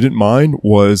didn't mind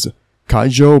was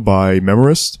Kaijo by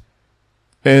Memorist.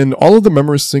 And all of the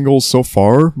Memorist singles so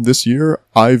far this year,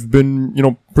 I've been,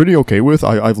 pretty okay with.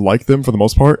 I've liked them for the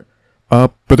most part.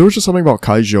 But there was just something about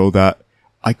Kaijo that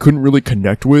I couldn't really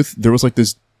connect with. There was like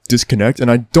this disconnect,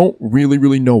 and I don't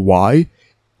really know why.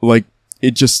 Like,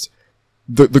 it just,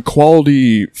 the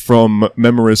quality from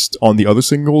Memorist on the other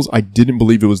singles, I didn't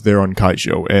believe it was there on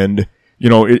Kaijo. And,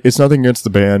 it's nothing against the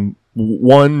band.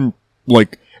 One,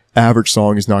 average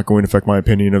song is not going to affect my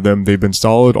opinion of them. They've been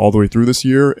solid all the way through this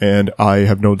year, and I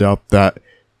have no doubt that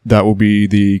that will be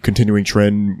the continuing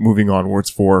trend moving onwards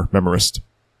for Memorist.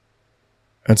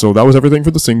 And so that was everything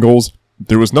for the singles.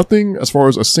 There was nothing as far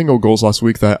as a single goes last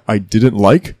week that I didn't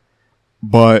like,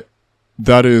 but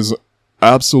that is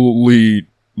absolutely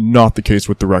not the case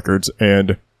with the records,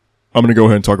 and I'm going to go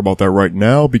ahead and talk about that right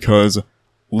now, because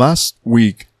last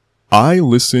week I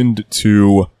listened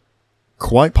to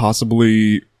quite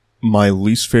possibly my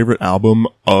least favorite album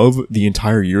of the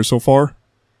entire year so far.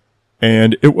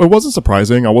 And it wasn't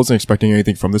surprising. I wasn't expecting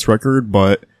anything from this record,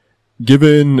 but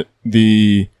given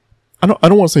the, I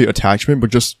don't want to say attachment,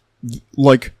 but just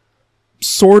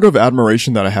sort of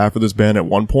admiration that I have for this band at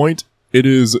one point, it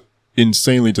is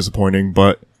insanely disappointing,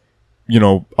 but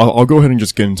I'll go ahead and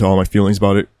just get into all my feelings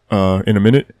about it in a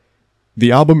minute.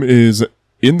 The album is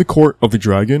In the Court of the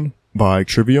Dragon by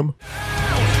Trivium.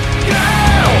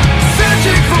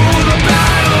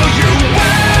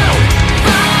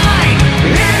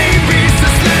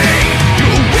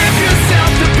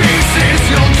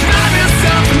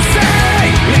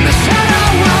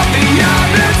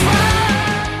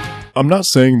 I'm not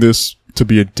saying this to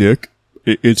be a dick.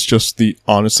 It's just the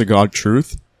honest to God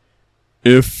truth.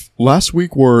 If last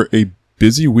week were a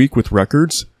busy week with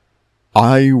records,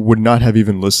 I would not have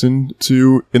even listened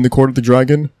to In the Court of the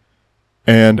Dragon.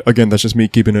 And again, that's just me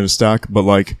keeping it a stack, but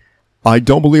I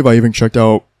don't believe I even checked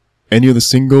out any of the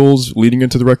singles leading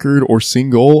into the record, or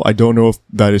single. I don't know if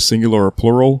that is singular or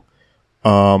plural.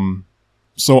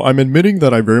 So I'm admitting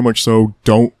that I very much so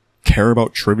don't care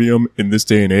about Trivium in this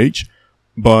day and age,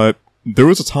 but there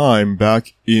was a time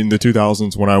back in the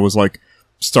 2000s when I was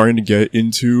starting to get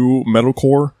into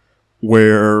metalcore,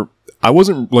 where I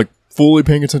wasn't fully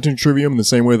paying attention to Trivium in the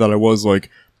same way that I was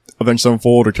Avenged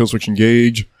Sevenfold or Killswitch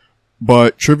Engage.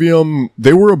 But Trivium,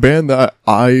 they were a band that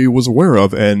I was aware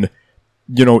of, and,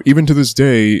 even to this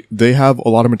day, they have a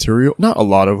lot of material. Not a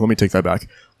lot of, let me take that back.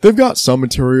 They've got some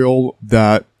material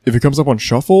that, if it comes up on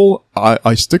shuffle,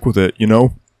 I stick with it,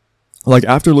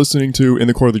 after listening to In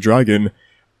the Court of the Dragon,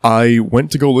 I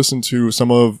went to go listen to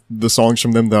some of the songs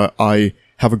from them that I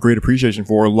have a great appreciation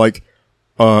for,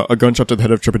 A Gunshot to the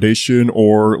Head of Trepidation,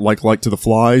 or Light to the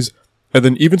Flies. And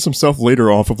then even some stuff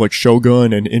later off of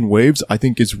Shogun and In Waves, I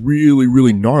think is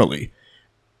really gnarly.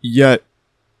 Yet,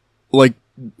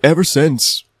 ever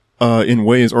since, In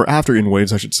Waves, or after In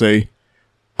Waves, I should say,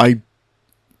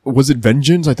 was it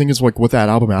Vengeance? I think is what that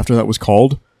album after that was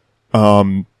called.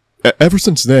 Ever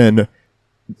since then,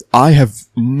 I have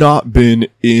not been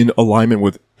in alignment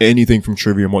with anything from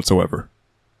Trivium whatsoever.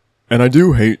 And I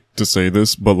do hate to say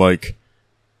this, but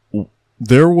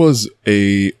there was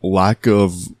a lack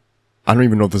of, I don't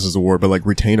even know if this is a word, but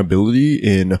retainability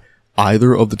in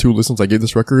either of the two listens I gave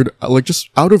this record. Just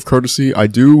out of courtesy, I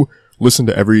do listen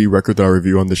to every record that I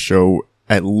review on this show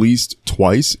at least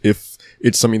twice. If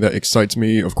it's something that excites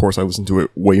me, of course I listen to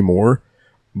it way more.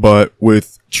 But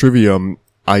with Trivium,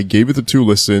 I gave it the 2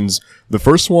 listens. The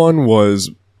first one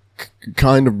was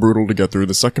kind of brutal to get through.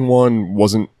 The second one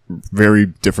wasn't very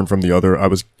different from the other. I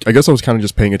guess I was kind of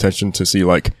just paying attention to see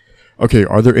okay,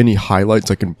 are there any highlights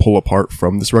I can pull apart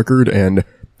from this record? And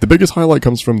the biggest highlight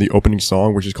comes from the opening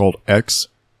song, which is called X.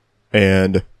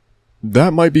 And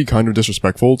that might be kind of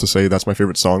disrespectful to say that's my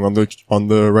favorite song on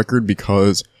the record,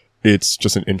 because it's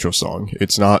just an intro song.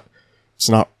 It's not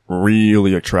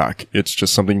really a track. It's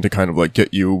just something to kind of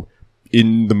get you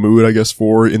in the mood, I guess,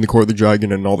 for In the Court of the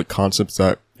Dragon and all the concepts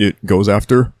that it goes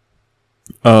after.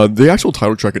 The actual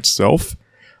title track itself,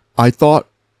 I thought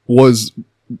was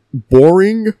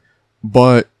boring,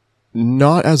 but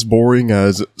not as boring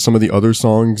as some of the other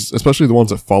songs, especially the ones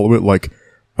that follow it, like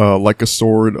a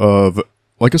sword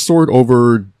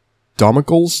over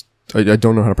Damocles. I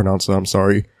don't know how to pronounce that, I'm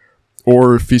sorry.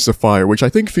 Or Feast of Fire, which I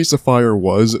think Feast of Fire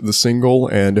was the single,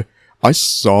 and I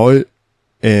saw it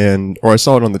I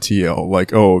saw it on the TL,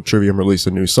 like, oh, Trivium released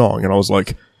a new song, and I was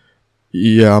like,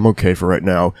 yeah, I'm okay for right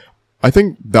now. I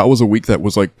think that was a week that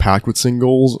was, like, packed with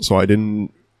singles, so I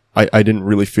didn't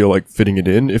really feel like fitting it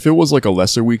in. If it was, like, a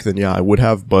lesser week, then yeah, I would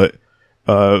have, but,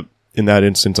 in that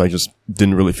instance, I just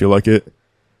didn't really feel like it.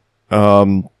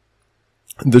 The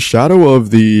shadow of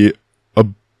the, a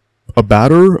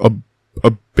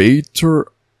baiter,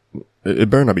 it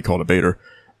better not be called a baiter.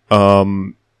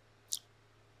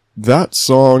 That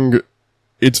song,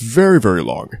 it's very, very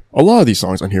long. A lot of these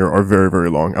songs on here are very, very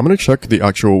long. I'm gonna check the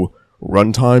actual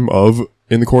runtime of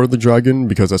In the Court of the Dragon,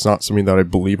 because that's not something that I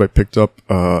believe I picked up,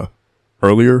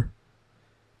 earlier.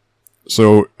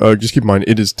 So, just keep in mind,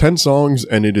 it is 10 songs,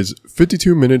 and it is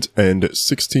 52 minutes and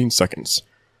 16 seconds.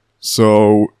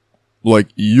 So, like,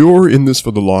 you're in this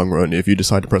for the long run if you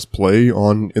decide to press play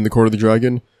on In the Court of the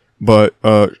Dragon. But,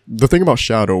 the thing about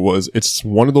Shadow was, it's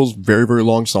one of those very, very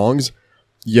long songs,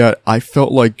 yet I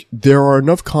felt like there are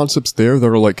enough concepts there that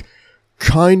are, like,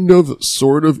 kind of,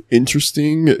 sort of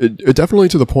interesting. It definitely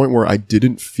to the point where I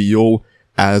didn't feel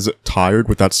as tired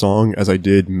with that song as I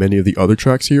did many of the other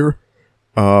tracks here.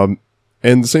 And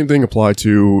the same thing applied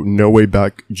to No Way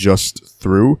Back Just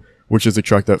Through, which is the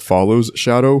track that follows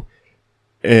Shadow.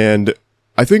 And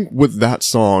I think with that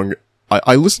song,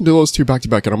 I listened to those two back to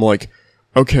back and I'm like,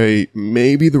 okay,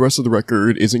 maybe the rest of the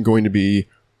record isn't going to be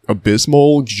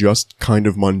abysmal, just kind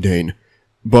of mundane.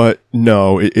 But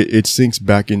no, it sinks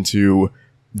back into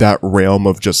that realm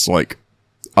of just like,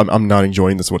 I'm not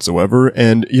enjoying this whatsoever.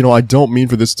 And, you know, I don't mean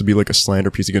for this to be like a slander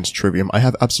piece against Trivium. I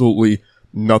have absolutely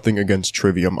nothing against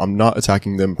Trivium. I'm not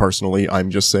attacking them personally.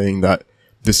 I'm just saying that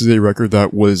this is a record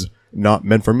that was not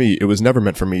meant for me. It was never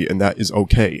meant for me, and that is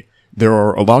okay. There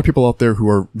are a lot of people out there who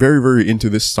are very, very into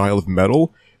this style of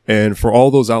metal, and for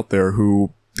all those out there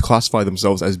who classify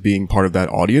themselves as being part of that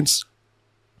audience,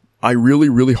 I really,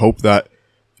 really hope that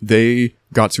they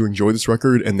got to enjoy this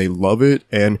record and they love it.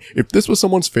 And if this was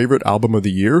someone's favorite album of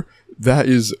the year, that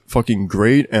is fucking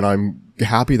great. And I'm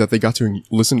happy that they got to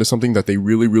listen to something that they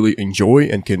really, really enjoy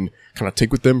and can kind of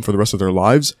take with them for the rest of their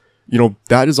lives. You know,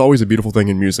 that is always a beautiful thing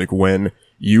in music, when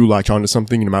you latch onto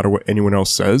something no matter what anyone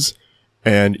else says.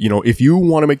 And, you know, if you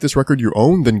want to make this record your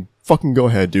own, then fucking go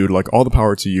ahead, dude. Like, all the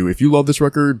power to you. If you love this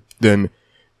record, then,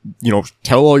 you know,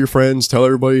 tell all your friends, tell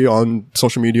everybody on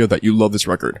social media that you love this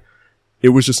record. It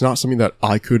was just not something that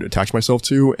I could attach myself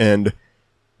to, and,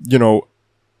 you know,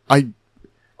 I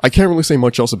can't really say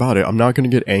much else about it. I'm not gonna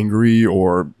get angry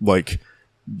or, like,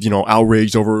 you know,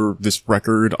 outraged over this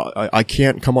record. I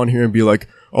can't come on here and be like,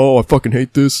 oh, I fucking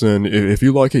hate this, and if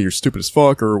you like it, you're stupid as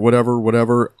fuck, or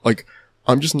whatever. Like,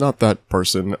 I'm just not that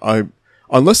person.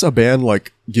 Unless a band,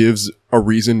 like, gives a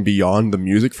reason beyond the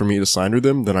music for me to slander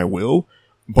them, then I will.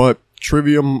 But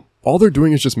Trivium, all they're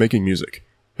doing is just making music.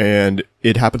 And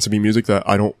it happens to be music that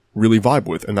I don't really vibe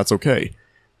with, and that's okay.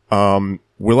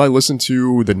 Will I listen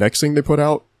to the next thing they put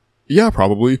out? Yeah,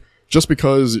 probably. Just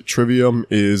because Trivium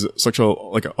is such a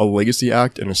legacy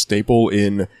act and a staple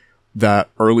in that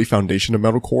early foundation of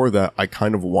metalcore that I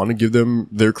kind of want to give them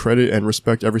their credit and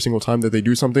respect every single time that they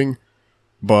do something.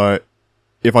 But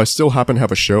if I still happen to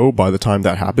have a show by the time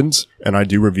that happens, and I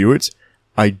do review it,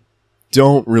 I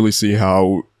don't really see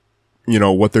how, you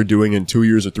know, what they're doing in 2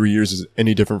 years or 3 years is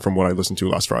any different from what I listened to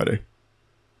last Friday.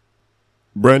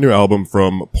 Brand new album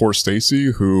from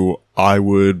Poorstacy, who I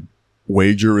would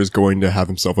wager is going to have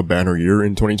himself a banner year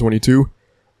in 2022.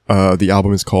 The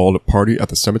album is called Party at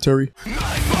the Cemetery.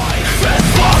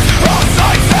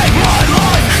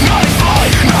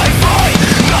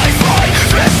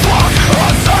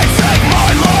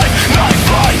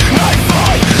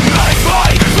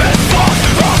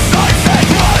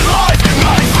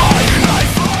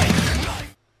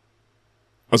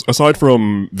 Aside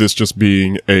from this just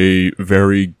being a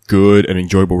very good and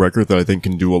enjoyable record that I think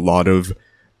can do a lot of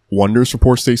wonders for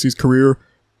Poorstacy's career,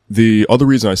 the other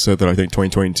reason I said that I think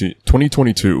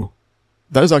 2022,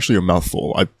 that is actually a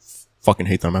mouthful. I fucking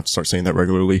hate that. I'm gonna have to start saying that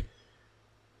regularly.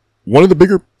 One of the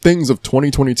bigger things of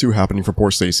 2022 happening for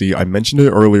Poorstacy, I mentioned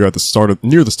it earlier at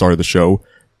near the start of the show,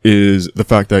 is the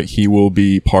fact that he will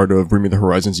be part of Bring Me the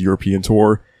Horizon's European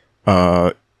tour.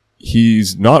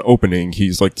 He's not opening.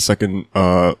 He's like the second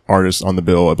artist on the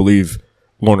bill. I believe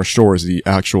Lorna Shore is the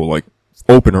actual like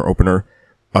opener.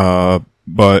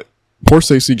 But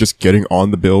Poorstacy just getting on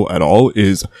the bill at all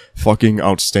is fucking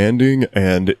outstanding.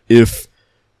 And if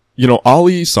you know,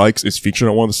 Ali Sykes is featured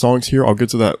on one of the songs here. I'll get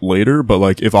to that later, but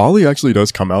like, if Ali actually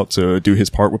does come out to do his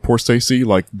part with Poorstacy,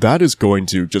 like, that is going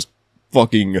to just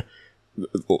fucking,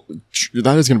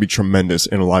 that is going to be tremendous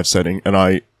in a live setting, and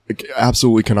I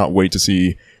absolutely cannot wait to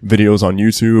see videos on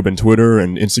YouTube and Twitter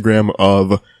and Instagram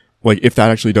of, like, if that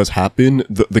actually does happen,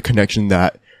 the connection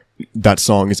that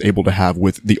song is able to have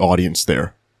with the audience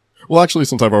there. Well, actually,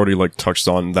 since I've already, like, touched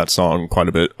on that song quite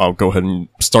a bit, I'll go ahead and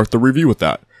start the review with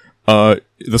that.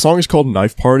 The song is called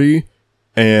Knife Party,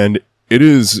 and it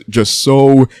is just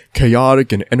so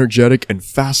chaotic and energetic and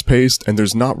fast-paced, and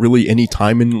there's not really any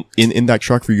time in that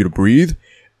track for you to breathe,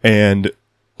 and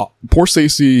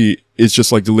Poorstacy is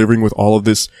just, like, delivering with all of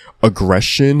this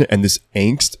aggression and this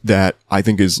angst that I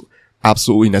think is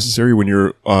absolutely necessary when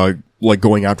you're, like,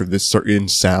 going after this certain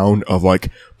sound of,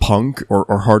 like, punk or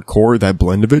hardcore, that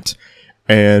blend of it.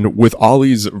 And with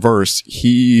Ali's verse,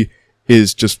 he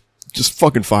is just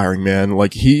fucking firing, man.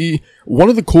 Like, one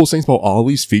of the coolest things about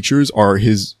Ali's features are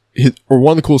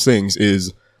one of the coolest things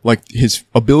is, like, his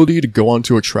ability to go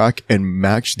onto a track and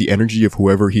match the energy of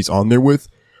whoever he's on there with.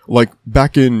 Like,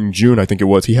 back in June, I think it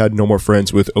was, he had No More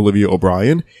Friends with Olivia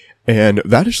O'Brien, and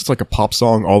that is just like a pop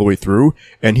song all the way through,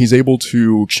 and he's able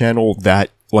to channel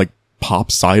that, like,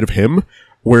 pop side of him,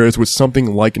 whereas with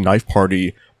something like Knife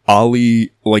Party,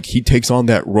 Ali, like, he takes on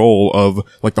that role of,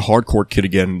 like, the hardcore kid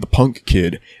again, the punk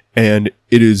kid, and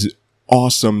it is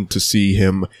awesome to see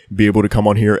him be able to come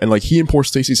on here, and, like, he and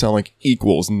Poorstacy sound like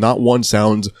equals. Not one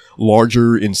sounds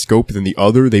larger in scope than the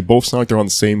other. They both sound like they're on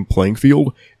the same playing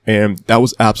field, and that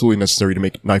was absolutely necessary to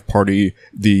make Knife Party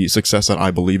the success that I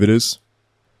believe it is.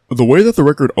 The way that the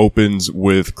record opens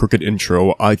with Crooked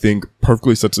Intro, I think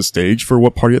perfectly sets the stage for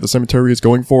what Party at the Cemetery is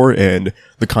going for, and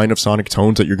the kind of sonic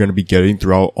tones that you're going to be getting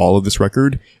throughout all of this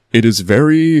record. It is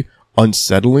very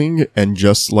unsettling and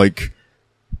just like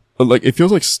it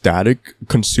feels like static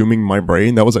consuming my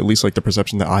brain. That was at least like the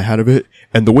perception that I had of it.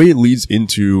 And the way it leads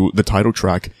into the title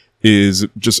track is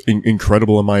just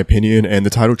incredible in my opinion. And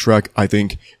the title track, I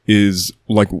think, is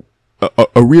like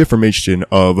a reaffirmation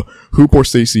of who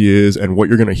Poorstacy is and what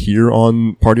you're going to hear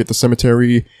on Party at the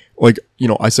Cemetery. Like, you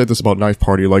know, I said this about Knife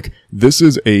Party, like, this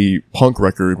is a punk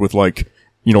record with, like,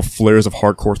 you know, flares of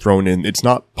hardcore thrown in. It's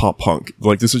not pop punk.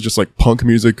 Like, this is just like punk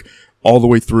music all the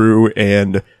way through,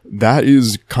 and that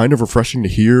is kind of refreshing to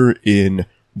hear in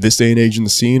this day and age in the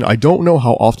scene. I don't know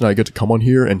how often I get to come on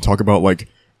here and talk about like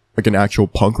an actual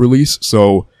punk release.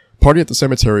 So Party at the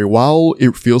Cemetery, while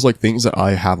it feels like things that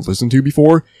I have listened to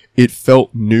before, it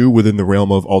felt new within the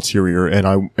realm of Ulterior, and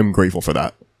I am grateful for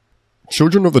that.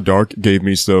 Children of the Dark gave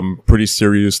me some pretty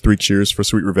serious Three Cheers for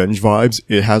Sweet Revenge vibes.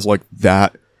 It has like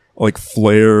that like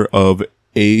flair of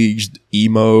aged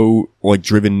emo like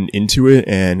driven into it,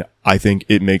 and I think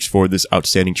it makes for this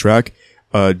outstanding track.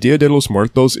 Dia de los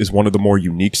Muertos is one of the more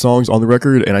unique songs on the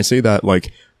record, and I say that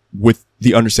like with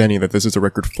the understanding that this is a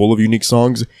record full of unique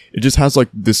songs. It just has like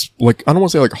this, like, I don't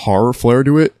want to say like horror flair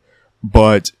to it,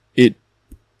 but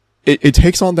it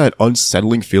takes on that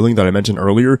unsettling feeling that I mentioned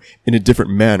earlier in a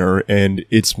different manner, and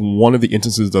it's one of the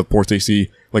instances of Poorstacy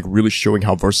like really showing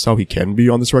how versatile he can be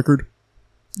on this record.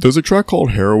 There's a track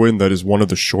called Heroin that is one of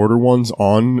the shorter ones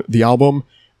on the album,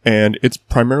 and it's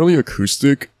primarily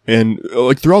acoustic, and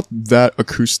like throughout that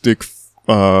acoustic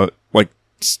like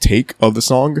take of the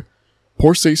song,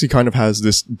 Poorstacy kind of has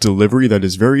this delivery that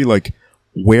is very like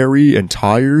wary and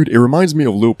tired. It reminds me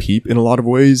of Lil Peep in a lot of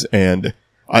ways, and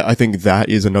I think that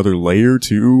is another layer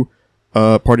to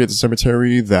Party at the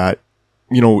Cemetery that,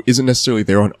 you know, isn't necessarily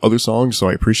there on other songs, so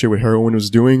I appreciate what Heroin was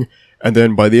doing. And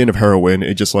then by the end of Heroin,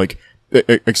 it just like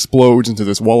it explodes into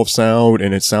this wall of sound,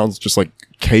 and it sounds just like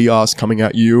chaos coming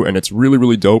at you, and it's really,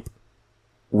 really dope.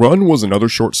 Run was another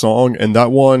short song, and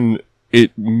that one,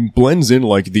 it blends in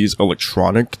like these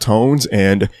electronic tones,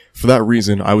 and for that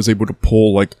reason, I was able to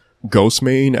pull like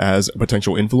Ghostmane as a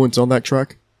potential influence on that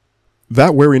track.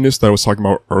 That wariness that I was talking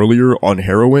about earlier on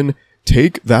Heroin,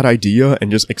 take that idea and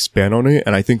just expand on it,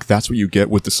 and I think that's what you get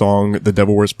with the song The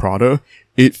Devil Wears Prada.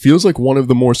 It feels like one of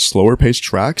the more slower paced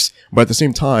tracks, but at the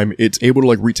same time, it's able to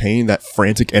like retain that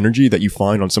frantic energy that you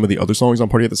find on some of the other songs on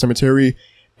Party at the Cemetery.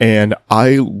 And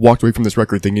I walked away from this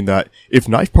record thinking that if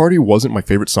Knife Party wasn't my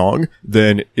favorite song,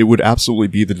 then it would absolutely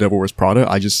be The Devil Wears Prada.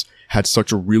 I just had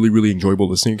such a really, really enjoyable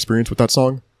listening experience with that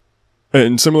song.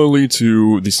 And similarly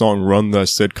to the song Run that I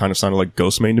said kind of sounded like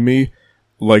Ghostmane to me,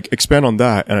 like expand on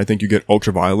that and I think you get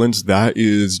Ultraviolence. That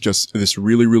is just this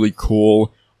really, really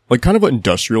cool, like kind of an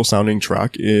industrial sounding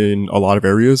track in a lot of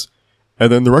areas.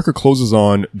 And then the record closes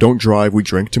on Don't Drive, We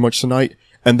Drink Too Much Tonight.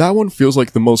 And that one feels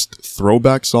like the most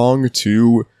throwback song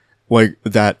to like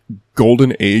that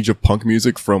golden age of punk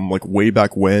music from like way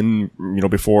back when,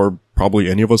 before probably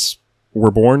any of us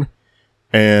were born.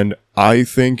 And I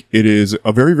think it is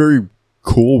a very, very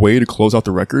cool way to close out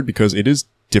the record because it is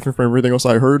different from everything else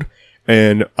I heard.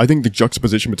 And I think the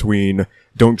juxtaposition between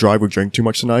Don't Drive or Drink Too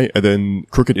Much Tonight and then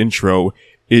Crooked Intro,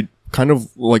 it kind of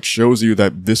like shows you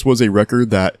that this was a record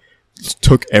that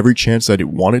took every chance that it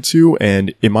wanted to.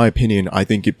 And in my opinion, I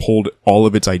think it pulled all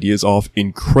of its ideas off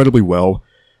incredibly well.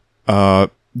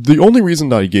 The only reason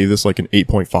that I gave this like an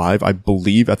 8.5, I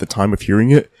believe at the time of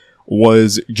hearing it,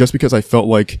 was just because I felt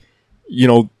like,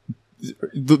 the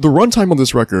runtime on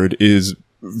this record is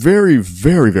very,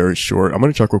 very, very short. I'm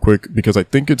going to check real quick because I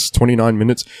think it's 29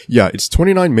 minutes. Yeah, it's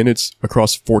 29 minutes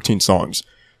across 14 songs.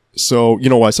 So,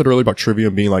 I said earlier about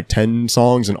Trivium being like 10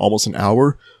 songs and almost an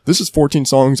hour. This is 14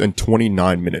 songs and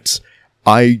 29 minutes.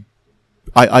 I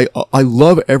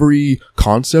love every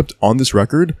concept on this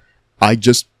record. I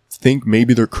just think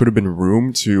maybe there could have been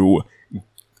room to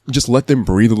just let them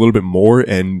breathe a little bit more,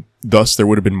 and thus there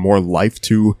would have been more life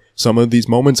to some of these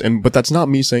moments. But that's not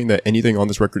me saying that anything on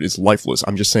this record is lifeless.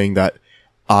 I'm just saying that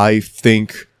I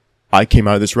think I came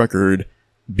out of this record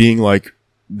being like,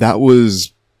 that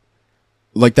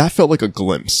felt like a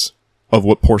glimpse of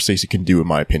what Poorstacy can do, in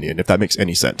my opinion, if that makes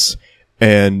any sense.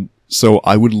 And so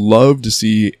I would love to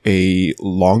see a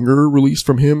longer release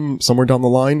from him somewhere down the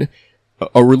line,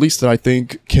 a release that I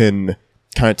think can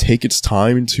kind of take its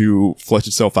time to flesh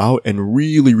itself out and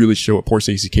really, really show what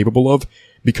Poorstacy is capable of,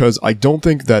 because I don't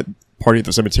think that Party at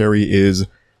the Cemetery is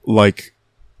like,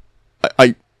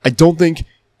 I don't think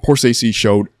Poorstacy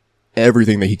showed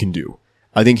everything that he can do.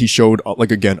 I think he showed,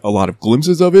 like, again, a lot of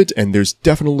glimpses of it, and there's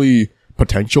definitely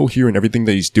potential here in everything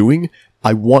that he's doing.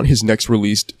 I want his next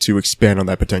release to expand on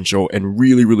that potential and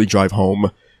really, really drive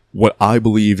home what I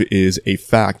believe is a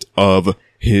fact of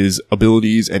his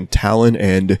abilities and talent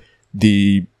and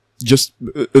the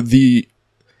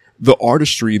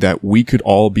artistry that we could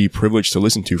all be privileged to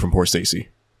listen to from Poorstacy.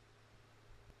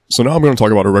 So now I'm going to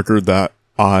talk about a record that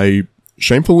I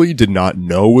shamefully did not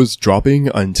know was dropping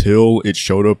until it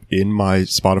showed up in my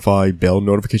Spotify bell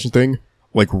notification thing,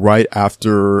 like right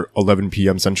after 11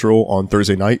 p.m. Central on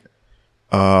Thursday night.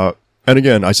 And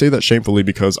again, I say that shamefully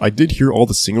because I did hear all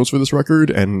the singles for this record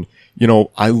and,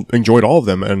 I enjoyed all of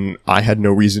them and I had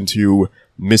no reason to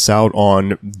miss out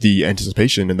on the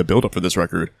anticipation and the build-up for this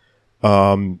record.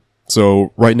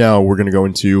 So right now we're going to go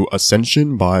into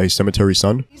Ascension by Cemetery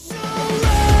Sun.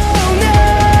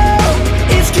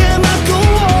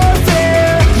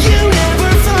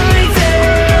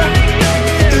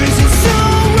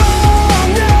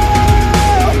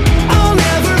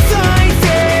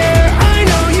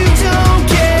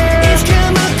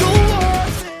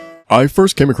 I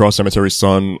first came across Cemetery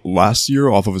Sun last year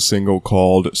off of a single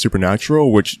called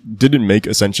Supernatural, which didn't make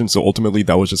Ascension, so ultimately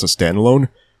that was just a standalone.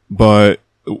 But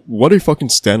what a fucking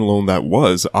standalone that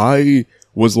was. I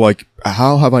was like,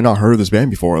 how have I not heard of this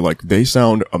band before? Like, they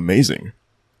sound amazing.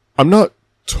 I'm not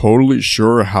totally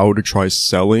sure how to try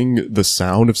selling the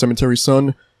sound of Cemetery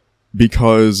Sun,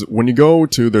 because when you go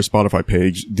to their Spotify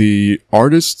page, the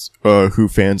artists who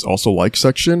fans also like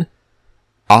section,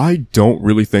 I don't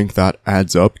really think that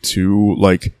adds up to,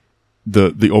 like,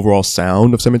 the overall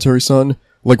sound of Cemetery Sun.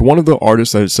 Like, one of the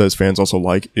artists that it says fans also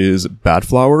like is Bad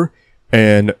Flower,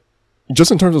 and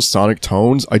just in terms of sonic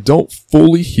tones, I don't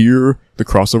fully hear the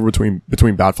crossover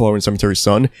between Bad Flower and Cemetery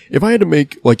Sun. If I had to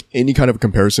make, like, any kind of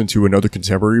comparison to another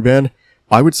contemporary band,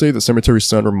 I would say that Cemetery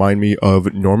Sun remind me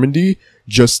of Normandy,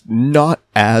 just not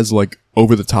as, like,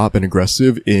 over the top and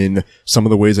aggressive in some of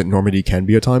the ways that Normandy can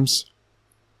be at times.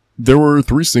 There were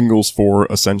 3 singles for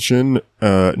Ascension,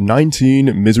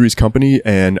 19, Misery's Company,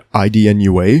 and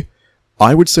IDNUA.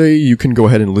 I would say you can go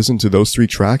ahead and listen to those 3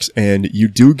 tracks, and you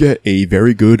do get a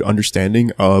very good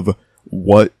understanding of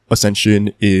what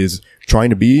Ascension is trying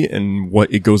to be and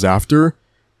what it goes after.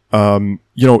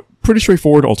 Pretty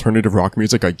straightforward alternative rock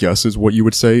music, I guess, is what you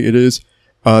would say it is.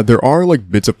 There are, like,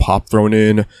 bits of pop thrown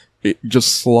in,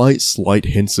 just slight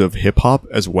hints of hip-hop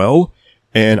as well.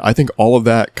 And I think all of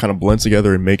that kind of blends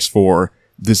together and makes for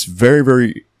this very,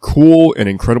 very cool and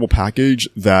incredible package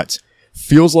that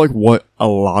feels like what a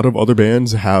lot of other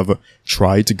bands have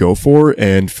tried to go for.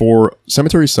 And for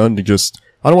Cemetery Sun to just,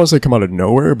 I don't want to say come out of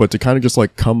nowhere, but to kind of just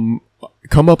like come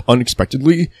up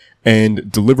unexpectedly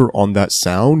and deliver on that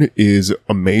sound is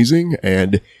amazing.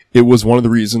 And it was one of the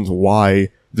reasons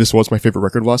why this was my favorite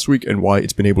record last week and why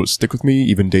it's been able to stick with me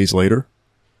even days later.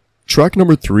 Track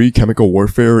number 3, Chemical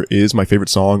Warfare, is my favorite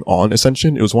song on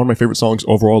Ascension. It was one of my favorite songs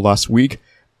overall last week.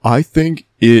 I think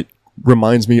it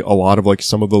reminds me a lot of like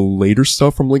some of the later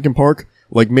stuff from Linkin Park.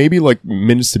 Like maybe like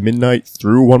Minutes to Midnight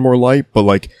through One More Light, but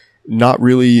like not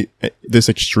really this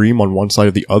extreme on one side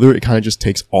or the other. It kind of just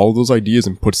takes all of those ideas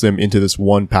and puts them into this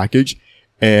one package.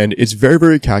 And it's very,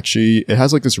 very catchy. It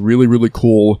has like this really, really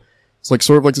cool, it's like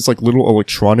sort of like this like little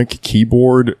electronic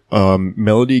keyboard,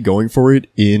 melody going for it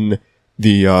in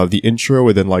the intro.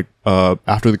 And then like,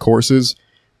 after the choruses,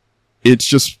 it's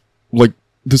just like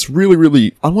this really,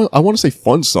 really, I want to say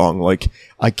fun song. Like,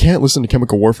 I can't listen to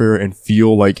Chemical Warfare and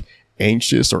feel like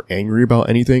anxious or angry about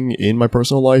anything in my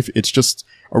personal life. It's just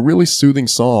a really soothing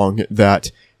song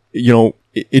that, you know,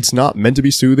 it's not meant to be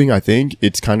soothing. I think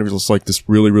it's kind of just like this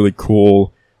really, really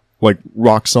cool, like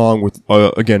rock song with,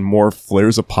 again, more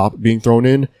flares of pop being thrown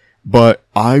in. But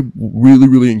I really,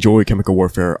 really enjoy Chemical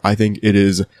Warfare. I think it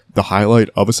is the highlight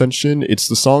of Ascension. It's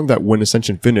the song that when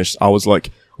Ascension finished, I was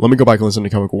like, let me go back and listen to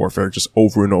Chemical Warfare just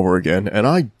over and over again. And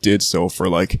I did so for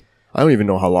like, I don't even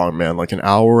know how long, man, like an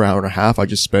hour and a half I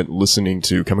just spent listening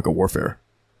to Chemical Warfare.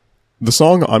 The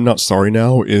song I'm Not Sorry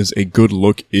Now is a good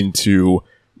look into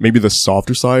maybe the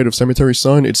softer side of Cemetery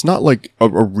Sun. It's not like a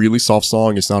really soft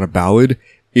song. It's not a ballad.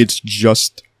 It's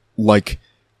just like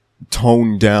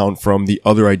toned down from the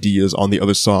other ideas on the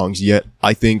other songs. Yet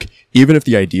I think even if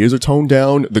the ideas are toned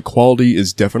down, the quality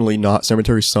is definitely not.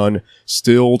 Cemetery Sun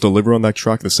still deliver on that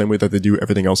track the same way that they do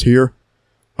everything else here.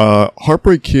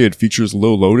 Heartbreak Kid features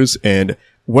Lil Lotus, and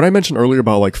what I mentioned earlier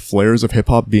about like flares of hip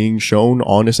hop being shown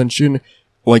on Ascension,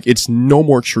 like it's no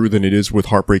more true than it is with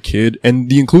Heartbreak Kid, and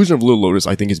the inclusion of Lil Lotus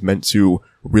I think is meant to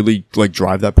really like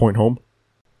drive that point home.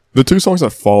 The two songs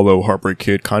that follow Heartbreak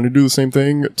Kid kind of do the same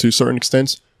thing to certain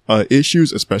extents.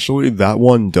 Issues especially, that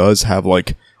one does have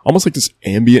like almost like this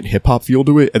ambient hip hop feel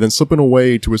to it, and then slipping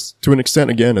away to an extent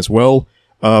again as well.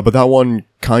 But that one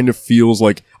kind of feels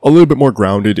like a little bit more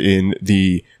grounded in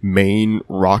the main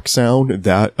rock sound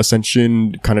that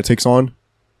Ascension kind of takes on.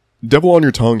 Devil on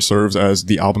Your Tongue serves as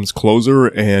the album's closer,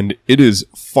 and it is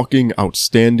fucking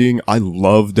outstanding. I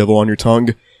love Devil on Your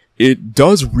Tongue. It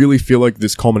does really feel like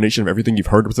this culmination of everything you've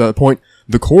heard up to that point.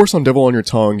 The chorus on Devil on Your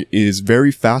Tongue is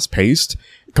very fast-paced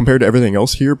compared to everything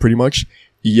else here, pretty much.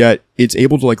 Yet, it's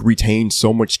able to, like, retain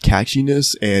so much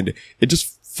catchiness, and it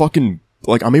just fucking,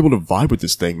 like, I'm able to vibe with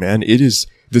this thing, man. It is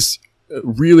this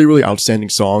really, really outstanding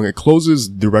song. It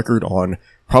closes the record on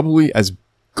probably as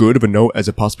good of a note as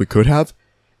it possibly could have.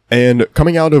 And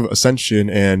coming out of Ascension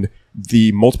and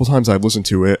the multiple times I've listened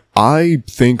to it, I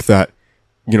think that,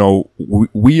 you know,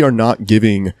 we are not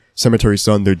giving Cemetery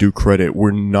Sun their due credit.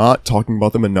 We're not talking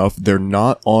about them enough. They're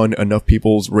not on enough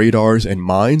people's radars and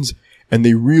minds, and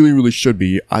they really, really should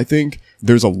be. I think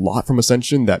there's a lot from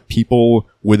Ascension that people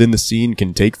within the scene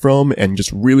can take from and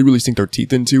just really, really sink their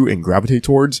teeth into and gravitate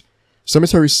towards.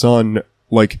 Cemetery Sun,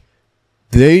 like,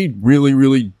 they really,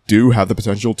 really do have the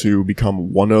potential to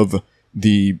become one of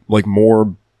the, like,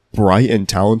 more bright and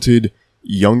talented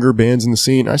younger bands in the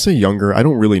scene. I say younger, I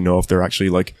don't really know if they're actually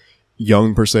like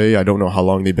young per se. I don't know how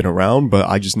long they've been around, but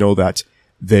I just know that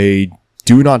they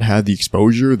do not have the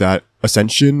exposure that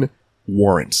Ascension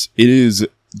warrants. It is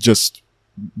just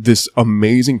this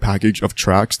amazing package of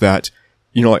tracks that,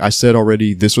 you know, like I said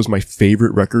already, this was my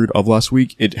favorite record of last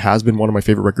week. It has been one of my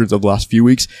favorite records of the last few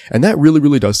weeks, and that really,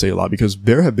 really does say a lot because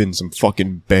there have been some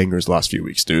fucking bangers the last few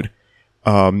weeks, dude.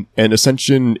 And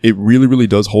Ascension, it really, really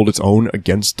does hold its own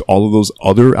against all of those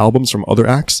other albums from other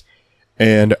acts.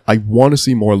 And I want to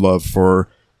see more love for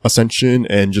Ascension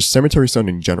and just Cemetery Sun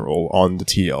in general on the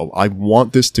TL. I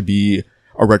want this to be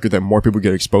a record that more people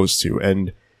get exposed to.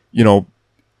 And, you know,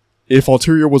 if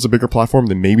Ulterior was a bigger platform,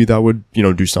 then maybe that would, you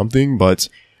know, do something. But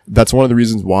that's one of the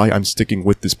reasons why I'm sticking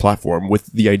with this platform, with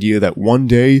the idea that one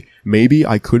day, maybe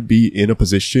I could be in a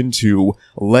position to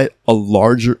let a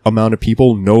larger amount of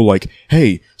people know, like,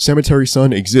 hey, Cemetery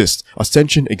Sun exists,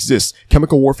 Ascension exists,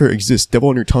 Chemical Warfare exists, Devil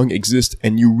on Your Tongue exists,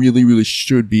 and you really, really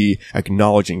should be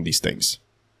acknowledging these things.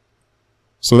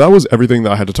 So that was everything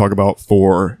that I had to talk about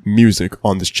for music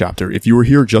on this chapter. If you were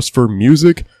here just for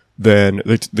music, then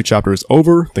the chapter is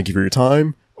over. Thank you for your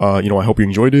time. You know, I hope you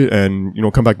enjoyed it, and, you know,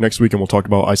 come back next week and we'll talk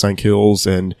about Isign Kills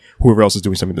and whoever else is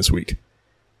doing something this week.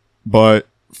 But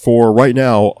for right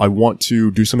now, I want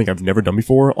to do something I've never done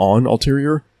before on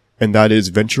Ulterior, and that is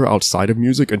venture outside of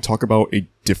music and talk about a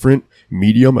different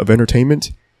medium of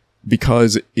entertainment,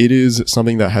 because it is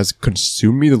something that has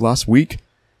consumed me the last week.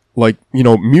 Like, you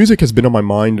know, music has been on my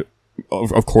mind,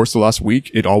 of course, the last week.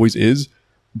 It always is,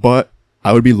 but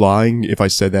I would be lying if I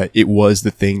said that it was the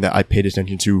thing that I paid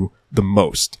attention to the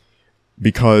most,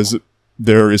 because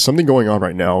there is something going on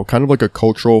right now, kind of like a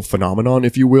cultural phenomenon,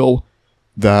 if you will,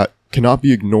 that cannot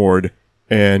be ignored.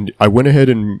 And I went ahead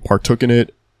and partook in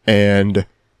it, and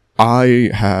I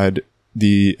had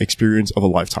the experience of a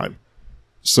lifetime.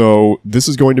 So this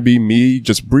is going to be me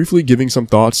just briefly giving some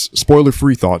thoughts,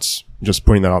 spoiler-free thoughts, just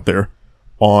putting that out there,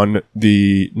 on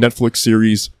the Netflix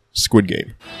series Squid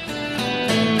Game.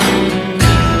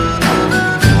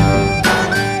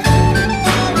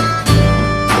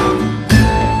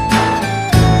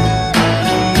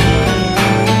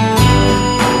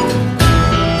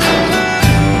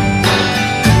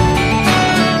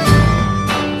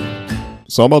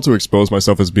 So I'm about to expose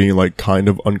myself as being like kind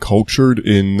of uncultured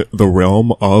in the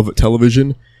realm of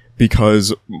television,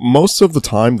 because most of the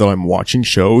time that I'm watching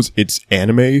shows, it's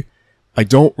anime. I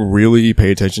don't really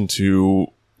pay attention to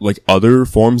like other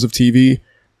forms of TV.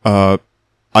 I've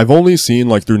only seen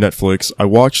like through Netflix. I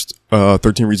watched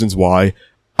 13 Reasons Why.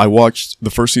 I watched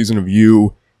the first season of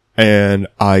You, and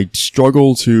I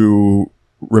struggle to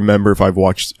remember if I've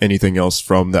watched anything else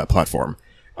from that platform.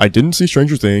 I didn't see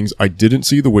Stranger Things. I didn't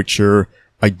see The Witcher.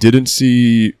 I didn't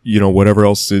see, whatever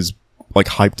else is like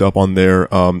hyped up on there.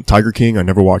 Tiger King, I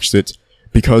never watched it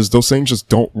because those things just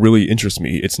don't really interest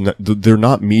me. They're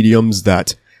not mediums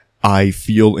that I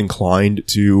feel inclined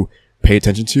to pay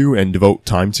attention to and devote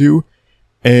time to.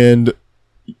 And,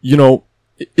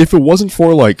 if it wasn't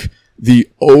for like the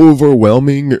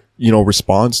overwhelming,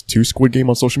 response to Squid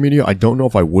Game on social media, I don't know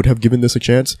if I would have given this a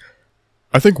chance.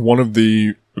 I think one of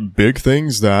the big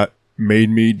things that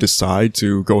made me decide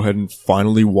to go ahead and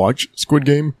finally watch Squid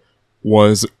Game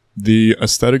was the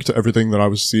aesthetic to everything that I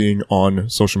was seeing on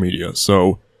social media.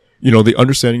 So, the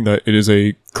understanding that it is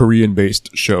a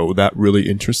Korean-based show that really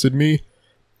interested me.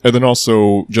 And then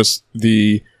also just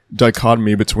the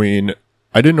dichotomy between,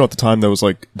 I didn't know at the time that was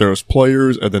like, there's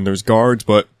players and then there's guards,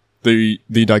 but the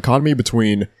dichotomy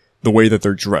between the way that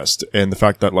they're dressed and the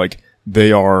fact that like,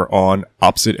 they are on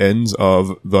opposite ends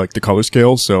of the color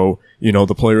scale. So,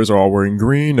 the players are all wearing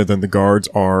green and then the guards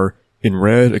are in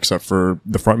red, except for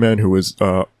the frontman who is,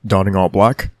 donning all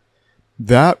black.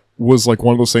 That was like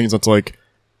one of those things that's like,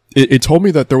 it told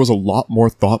me that there was a lot more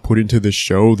thought put into this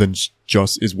show than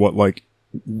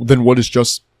what is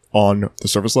just on the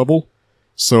surface level.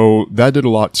 So that did a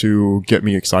lot to get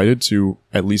me excited to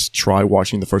at least try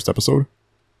watching the first episode.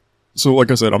 So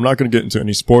like I said, I'm not going to get into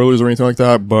any spoilers or anything like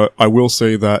that, but I will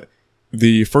say that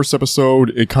the first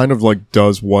episode, it kind of like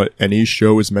does what any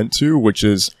show is meant to, which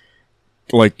is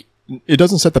like, it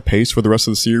doesn't set the pace for the rest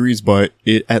of the series, but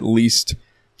it at least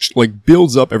like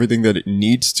builds up everything that it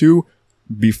needs to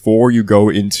before you go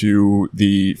into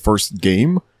the first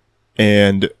game.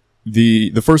 And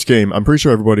the first game, I'm pretty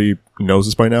sure everybody knows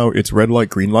this by now. It's red light,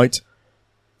 green light.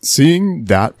 Seeing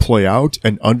that play out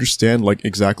and understand like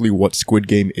exactly what Squid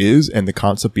Game is and the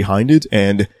concept behind it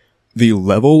and the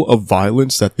level of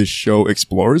violence that this show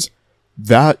explores,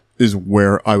 that is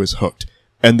where I was hooked.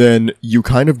 And then you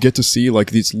kind of get to see like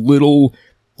these little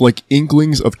like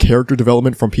inklings of character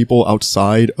development from people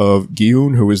outside of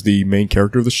Gi-hoon, who is the main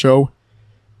character of the show.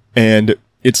 And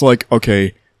it's like,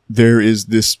 okay, there is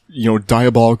this,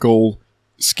 diabolical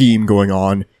scheme going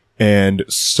on. And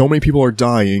so many people are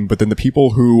dying, but then the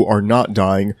people who are not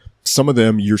dying, some of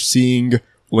them you're seeing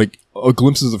like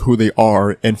glimpses of who they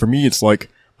are. And for me, it's like,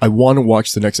 I want to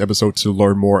watch the next episode to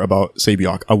learn more about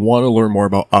Sae-byeok. I want to learn more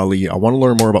about Ali. I want to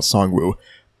learn more about Sangwoo.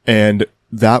 And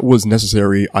that was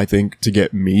necessary, I think, to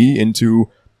get me into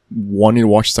wanting to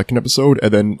watch the second episode.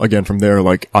 And then again, from there,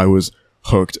 like I was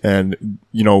hooked. And,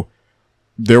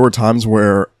 there were times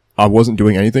where I wasn't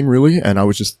doing anything really, and I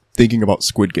was just thinking about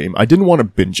Squid Game. I didn't want to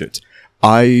binge it.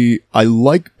 I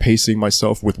like pacing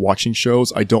myself with watching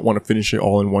shows. I don't want to finish it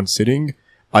all in one sitting.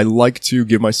 I like to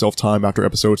give myself time after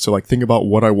episodes to like think about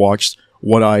what I watched,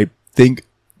 what I think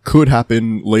could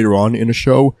happen later on in a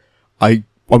show. I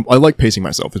like pacing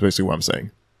myself is basically what I'm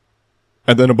saying.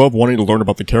 And then above wanting to learn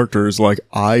about the characters, like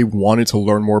I wanted to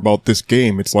learn more about this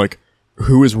game. It's like,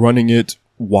 who is running it?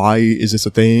 Why is this a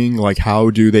thing? Like, how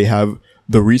do they have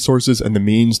the resources and the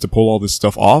means to pull all this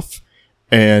stuff off?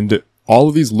 And all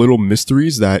of these little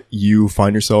mysteries that you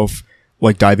find yourself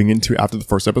like diving into after the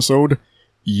first episode,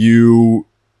 you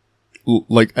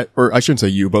like, or I shouldn't say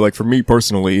you, but like for me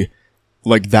personally,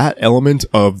 like that element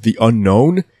of the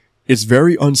unknown is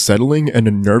very unsettling and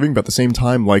unnerving, but at the same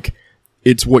time, like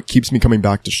it's what keeps me coming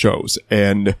back to shows.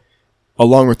 And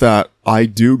along with that, I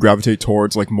do gravitate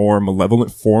towards like more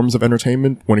malevolent forms of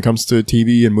entertainment when it comes to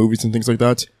TV and movies and things like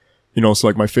that. So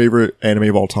like my favorite anime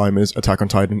of all time is Attack on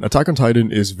Titan. Attack on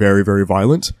Titan is very, very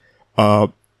violent.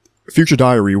 Future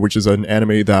Diary, which is an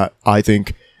anime that I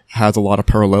think has a lot of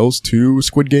parallels to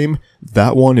Squid Game.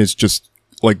 That one is just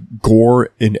like gore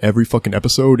in every fucking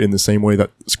episode in the same way that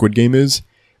Squid Game is.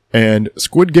 And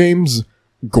Squid Game's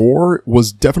gore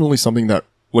was definitely something that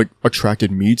like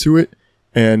attracted me to it.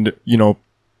 And,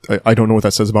 I don't know what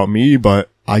that says about me, but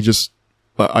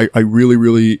I really,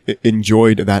 really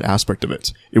enjoyed that aspect of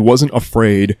it. It wasn't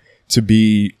afraid to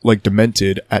be like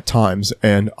demented at times,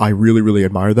 and I really, really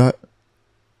admire that.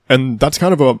 And that's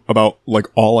kind of about like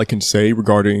all I can say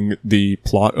regarding the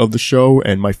plot of the show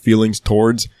and my feelings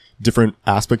towards different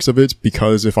aspects of it,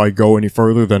 because if I go any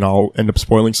further, then I'll end up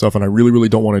spoiling stuff, and I really, really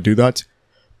don't want to do that.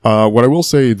 What I will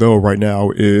say though right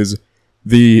now is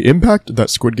the impact that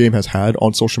Squid Game has had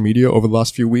on social media over the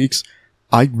last few weeks.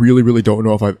 I really, really don't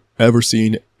know if I've ever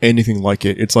seen anything like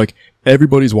it. It's like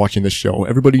everybody's watching this show.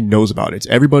 Everybody knows about it.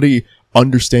 Everybody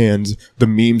understands the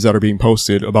memes that are being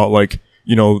posted about, like,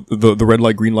 you know, the red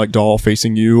light, green light doll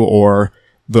facing you, or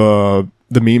the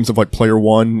memes of like player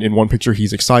one in one picture,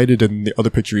 he's excited, and the other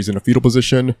picture he's in a fetal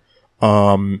position.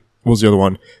 What was the other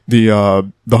one?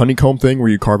 The honeycomb thing where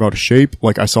you carve out a shape.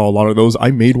 Like, I saw a lot of those.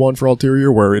 I made one for Ulterior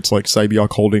where it's like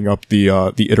Cybiok holding up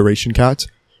the iteration cat.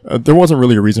 There wasn't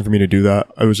really a reason for me to do that.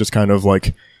 I was just kind of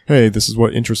like, hey, this is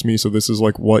what interests me, so this is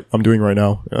like what I'm doing right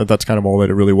now. That's kind of all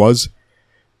that it really was.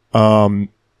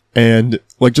 And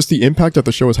like just the impact that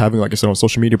the show is having, like I said, on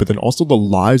social media, but then also the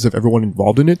lives of everyone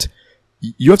involved in it.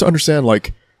 You have to understand,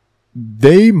 like,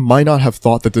 they might not have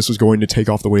thought that this was going to take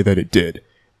off the way that it did.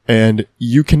 And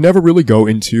you can never really go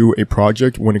into a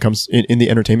project when it comes in the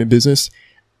entertainment business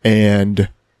and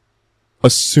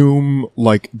assume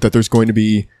like that there's going to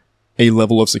be a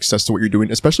level of success to what you're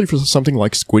doing, especially for something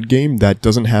like Squid Game that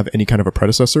doesn't have any kind of a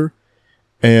predecessor.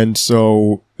 And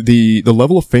so the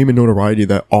level of fame and notoriety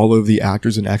that all of the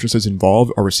actors and actresses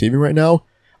involved are receiving right now,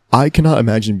 I cannot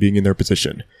imagine being in their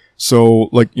position. So,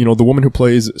 like, you know, the woman who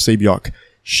plays Sabyok,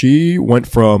 she went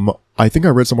from, I think I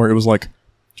read somewhere it was like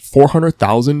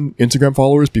 400,000 Instagram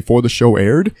followers before the show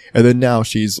aired, and then now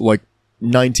she's like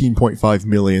 19.5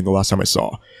 million the last time I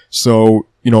saw. So,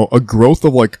 you know, a growth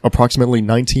of like approximately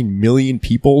 19 million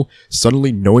people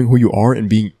suddenly knowing who you are and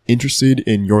being interested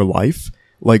in your life.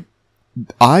 Like,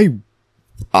 I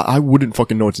wouldn't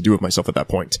fucking know what to do with myself at that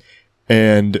point.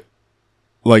 And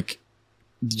like,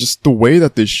 just the way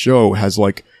that this show has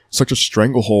like such a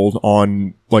stranglehold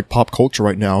on like pop culture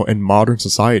right now and modern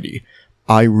society,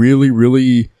 I really,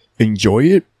 really enjoy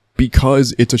it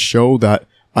because it's a show that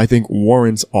I think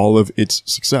warrants all of its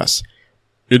success.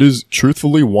 It is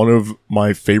truthfully one of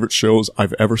my favorite shows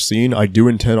I've ever seen. I do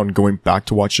intend on going back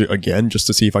to watch it again just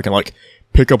to see if I can like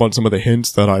pick up on some of the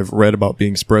hints that I've read about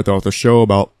being spread throughout the show,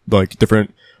 about like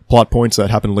different plot points that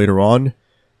happen later on.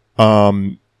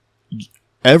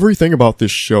 Everything about this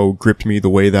show gripped me the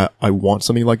way that I want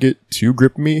something like it to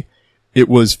grip me. It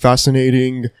was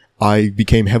fascinating. I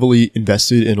became heavily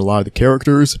invested in a lot of the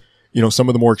characters. You know, some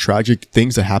of the more tragic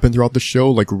things that happened throughout the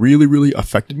show, like, really, really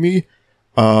affected me.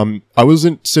 I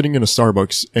wasn't sitting in a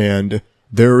Starbucks, and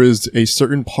there is a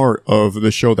certain part of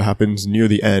the show that happens near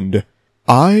the end.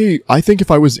 I think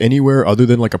if I was anywhere other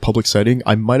than like a public setting,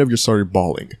 I might have just started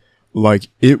bawling. Like,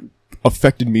 it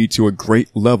affected me to a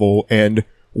great level, and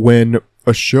when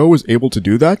a show is able to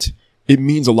do that, it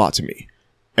means a lot to me.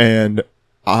 And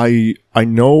I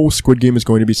know Squid Game is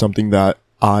going to be something that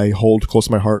I hold close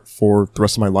to my heart for the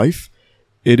rest of my life.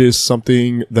 It is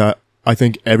something that I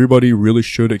think everybody really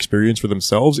should experience for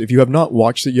themselves. If you have not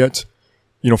watched it yet,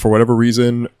 you know, for whatever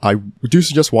reason, I do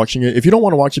suggest watching it. If you don't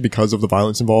want to watch it because of the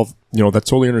violence involved, you know, that's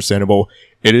totally understandable.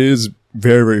 It is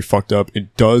very, very fucked up.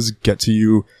 It does get to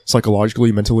you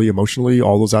psychologically, mentally, emotionally,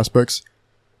 all those aspects.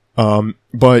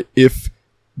 But if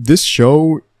this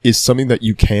show is something that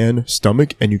you can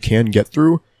stomach and you can get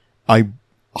through, I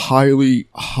highly,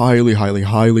 highly, highly,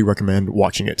 highly recommend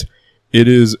watching it. It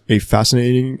is a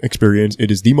fascinating experience. It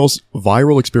is the most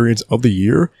viral experience of the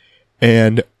year.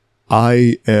 And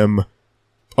I am,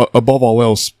 above all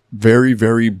else, very,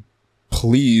 very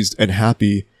pleased and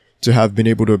happy to have been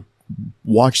able to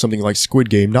watch something like Squid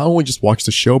Game. Not only just watch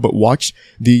the show, but watch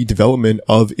the development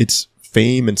of its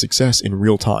fame and success in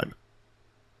real time.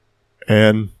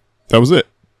 And that was it.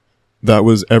 That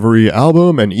was every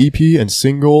album and EP and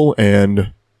single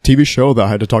and TV show that I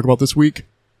had to talk about this week.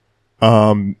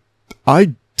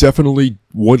 I definitely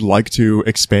would like to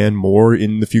expand more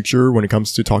in the future when it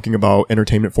comes to talking about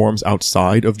entertainment forms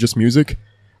outside of just music.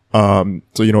 So,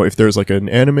 you know, if there's like an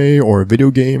anime or a video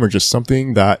game or just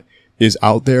something that is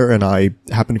out there and I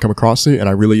happen to come across it and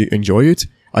I really enjoy it,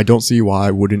 I don't see why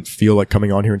I wouldn't feel like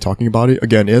coming on here and talking about it.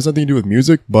 Again, it has nothing to do with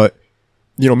music, but,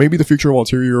 you know, maybe the future of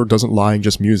Ulterior doesn't lie in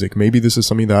just music. Maybe this is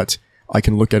something that I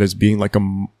can look at as being like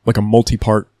a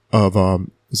multi-part of,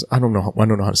 I don't know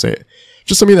how to say it.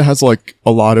 Just something that has like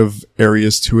a lot of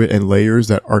areas to it and layers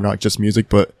that are not just music,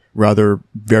 but rather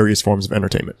various forms of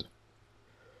entertainment.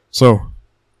 So,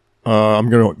 I'm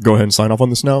gonna go ahead and sign off on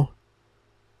this now.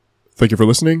 Thank you for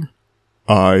listening.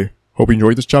 I hope you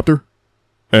enjoyed this chapter,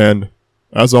 and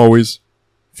as always,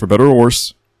 for better or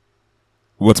worse,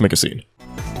 let's make a scene.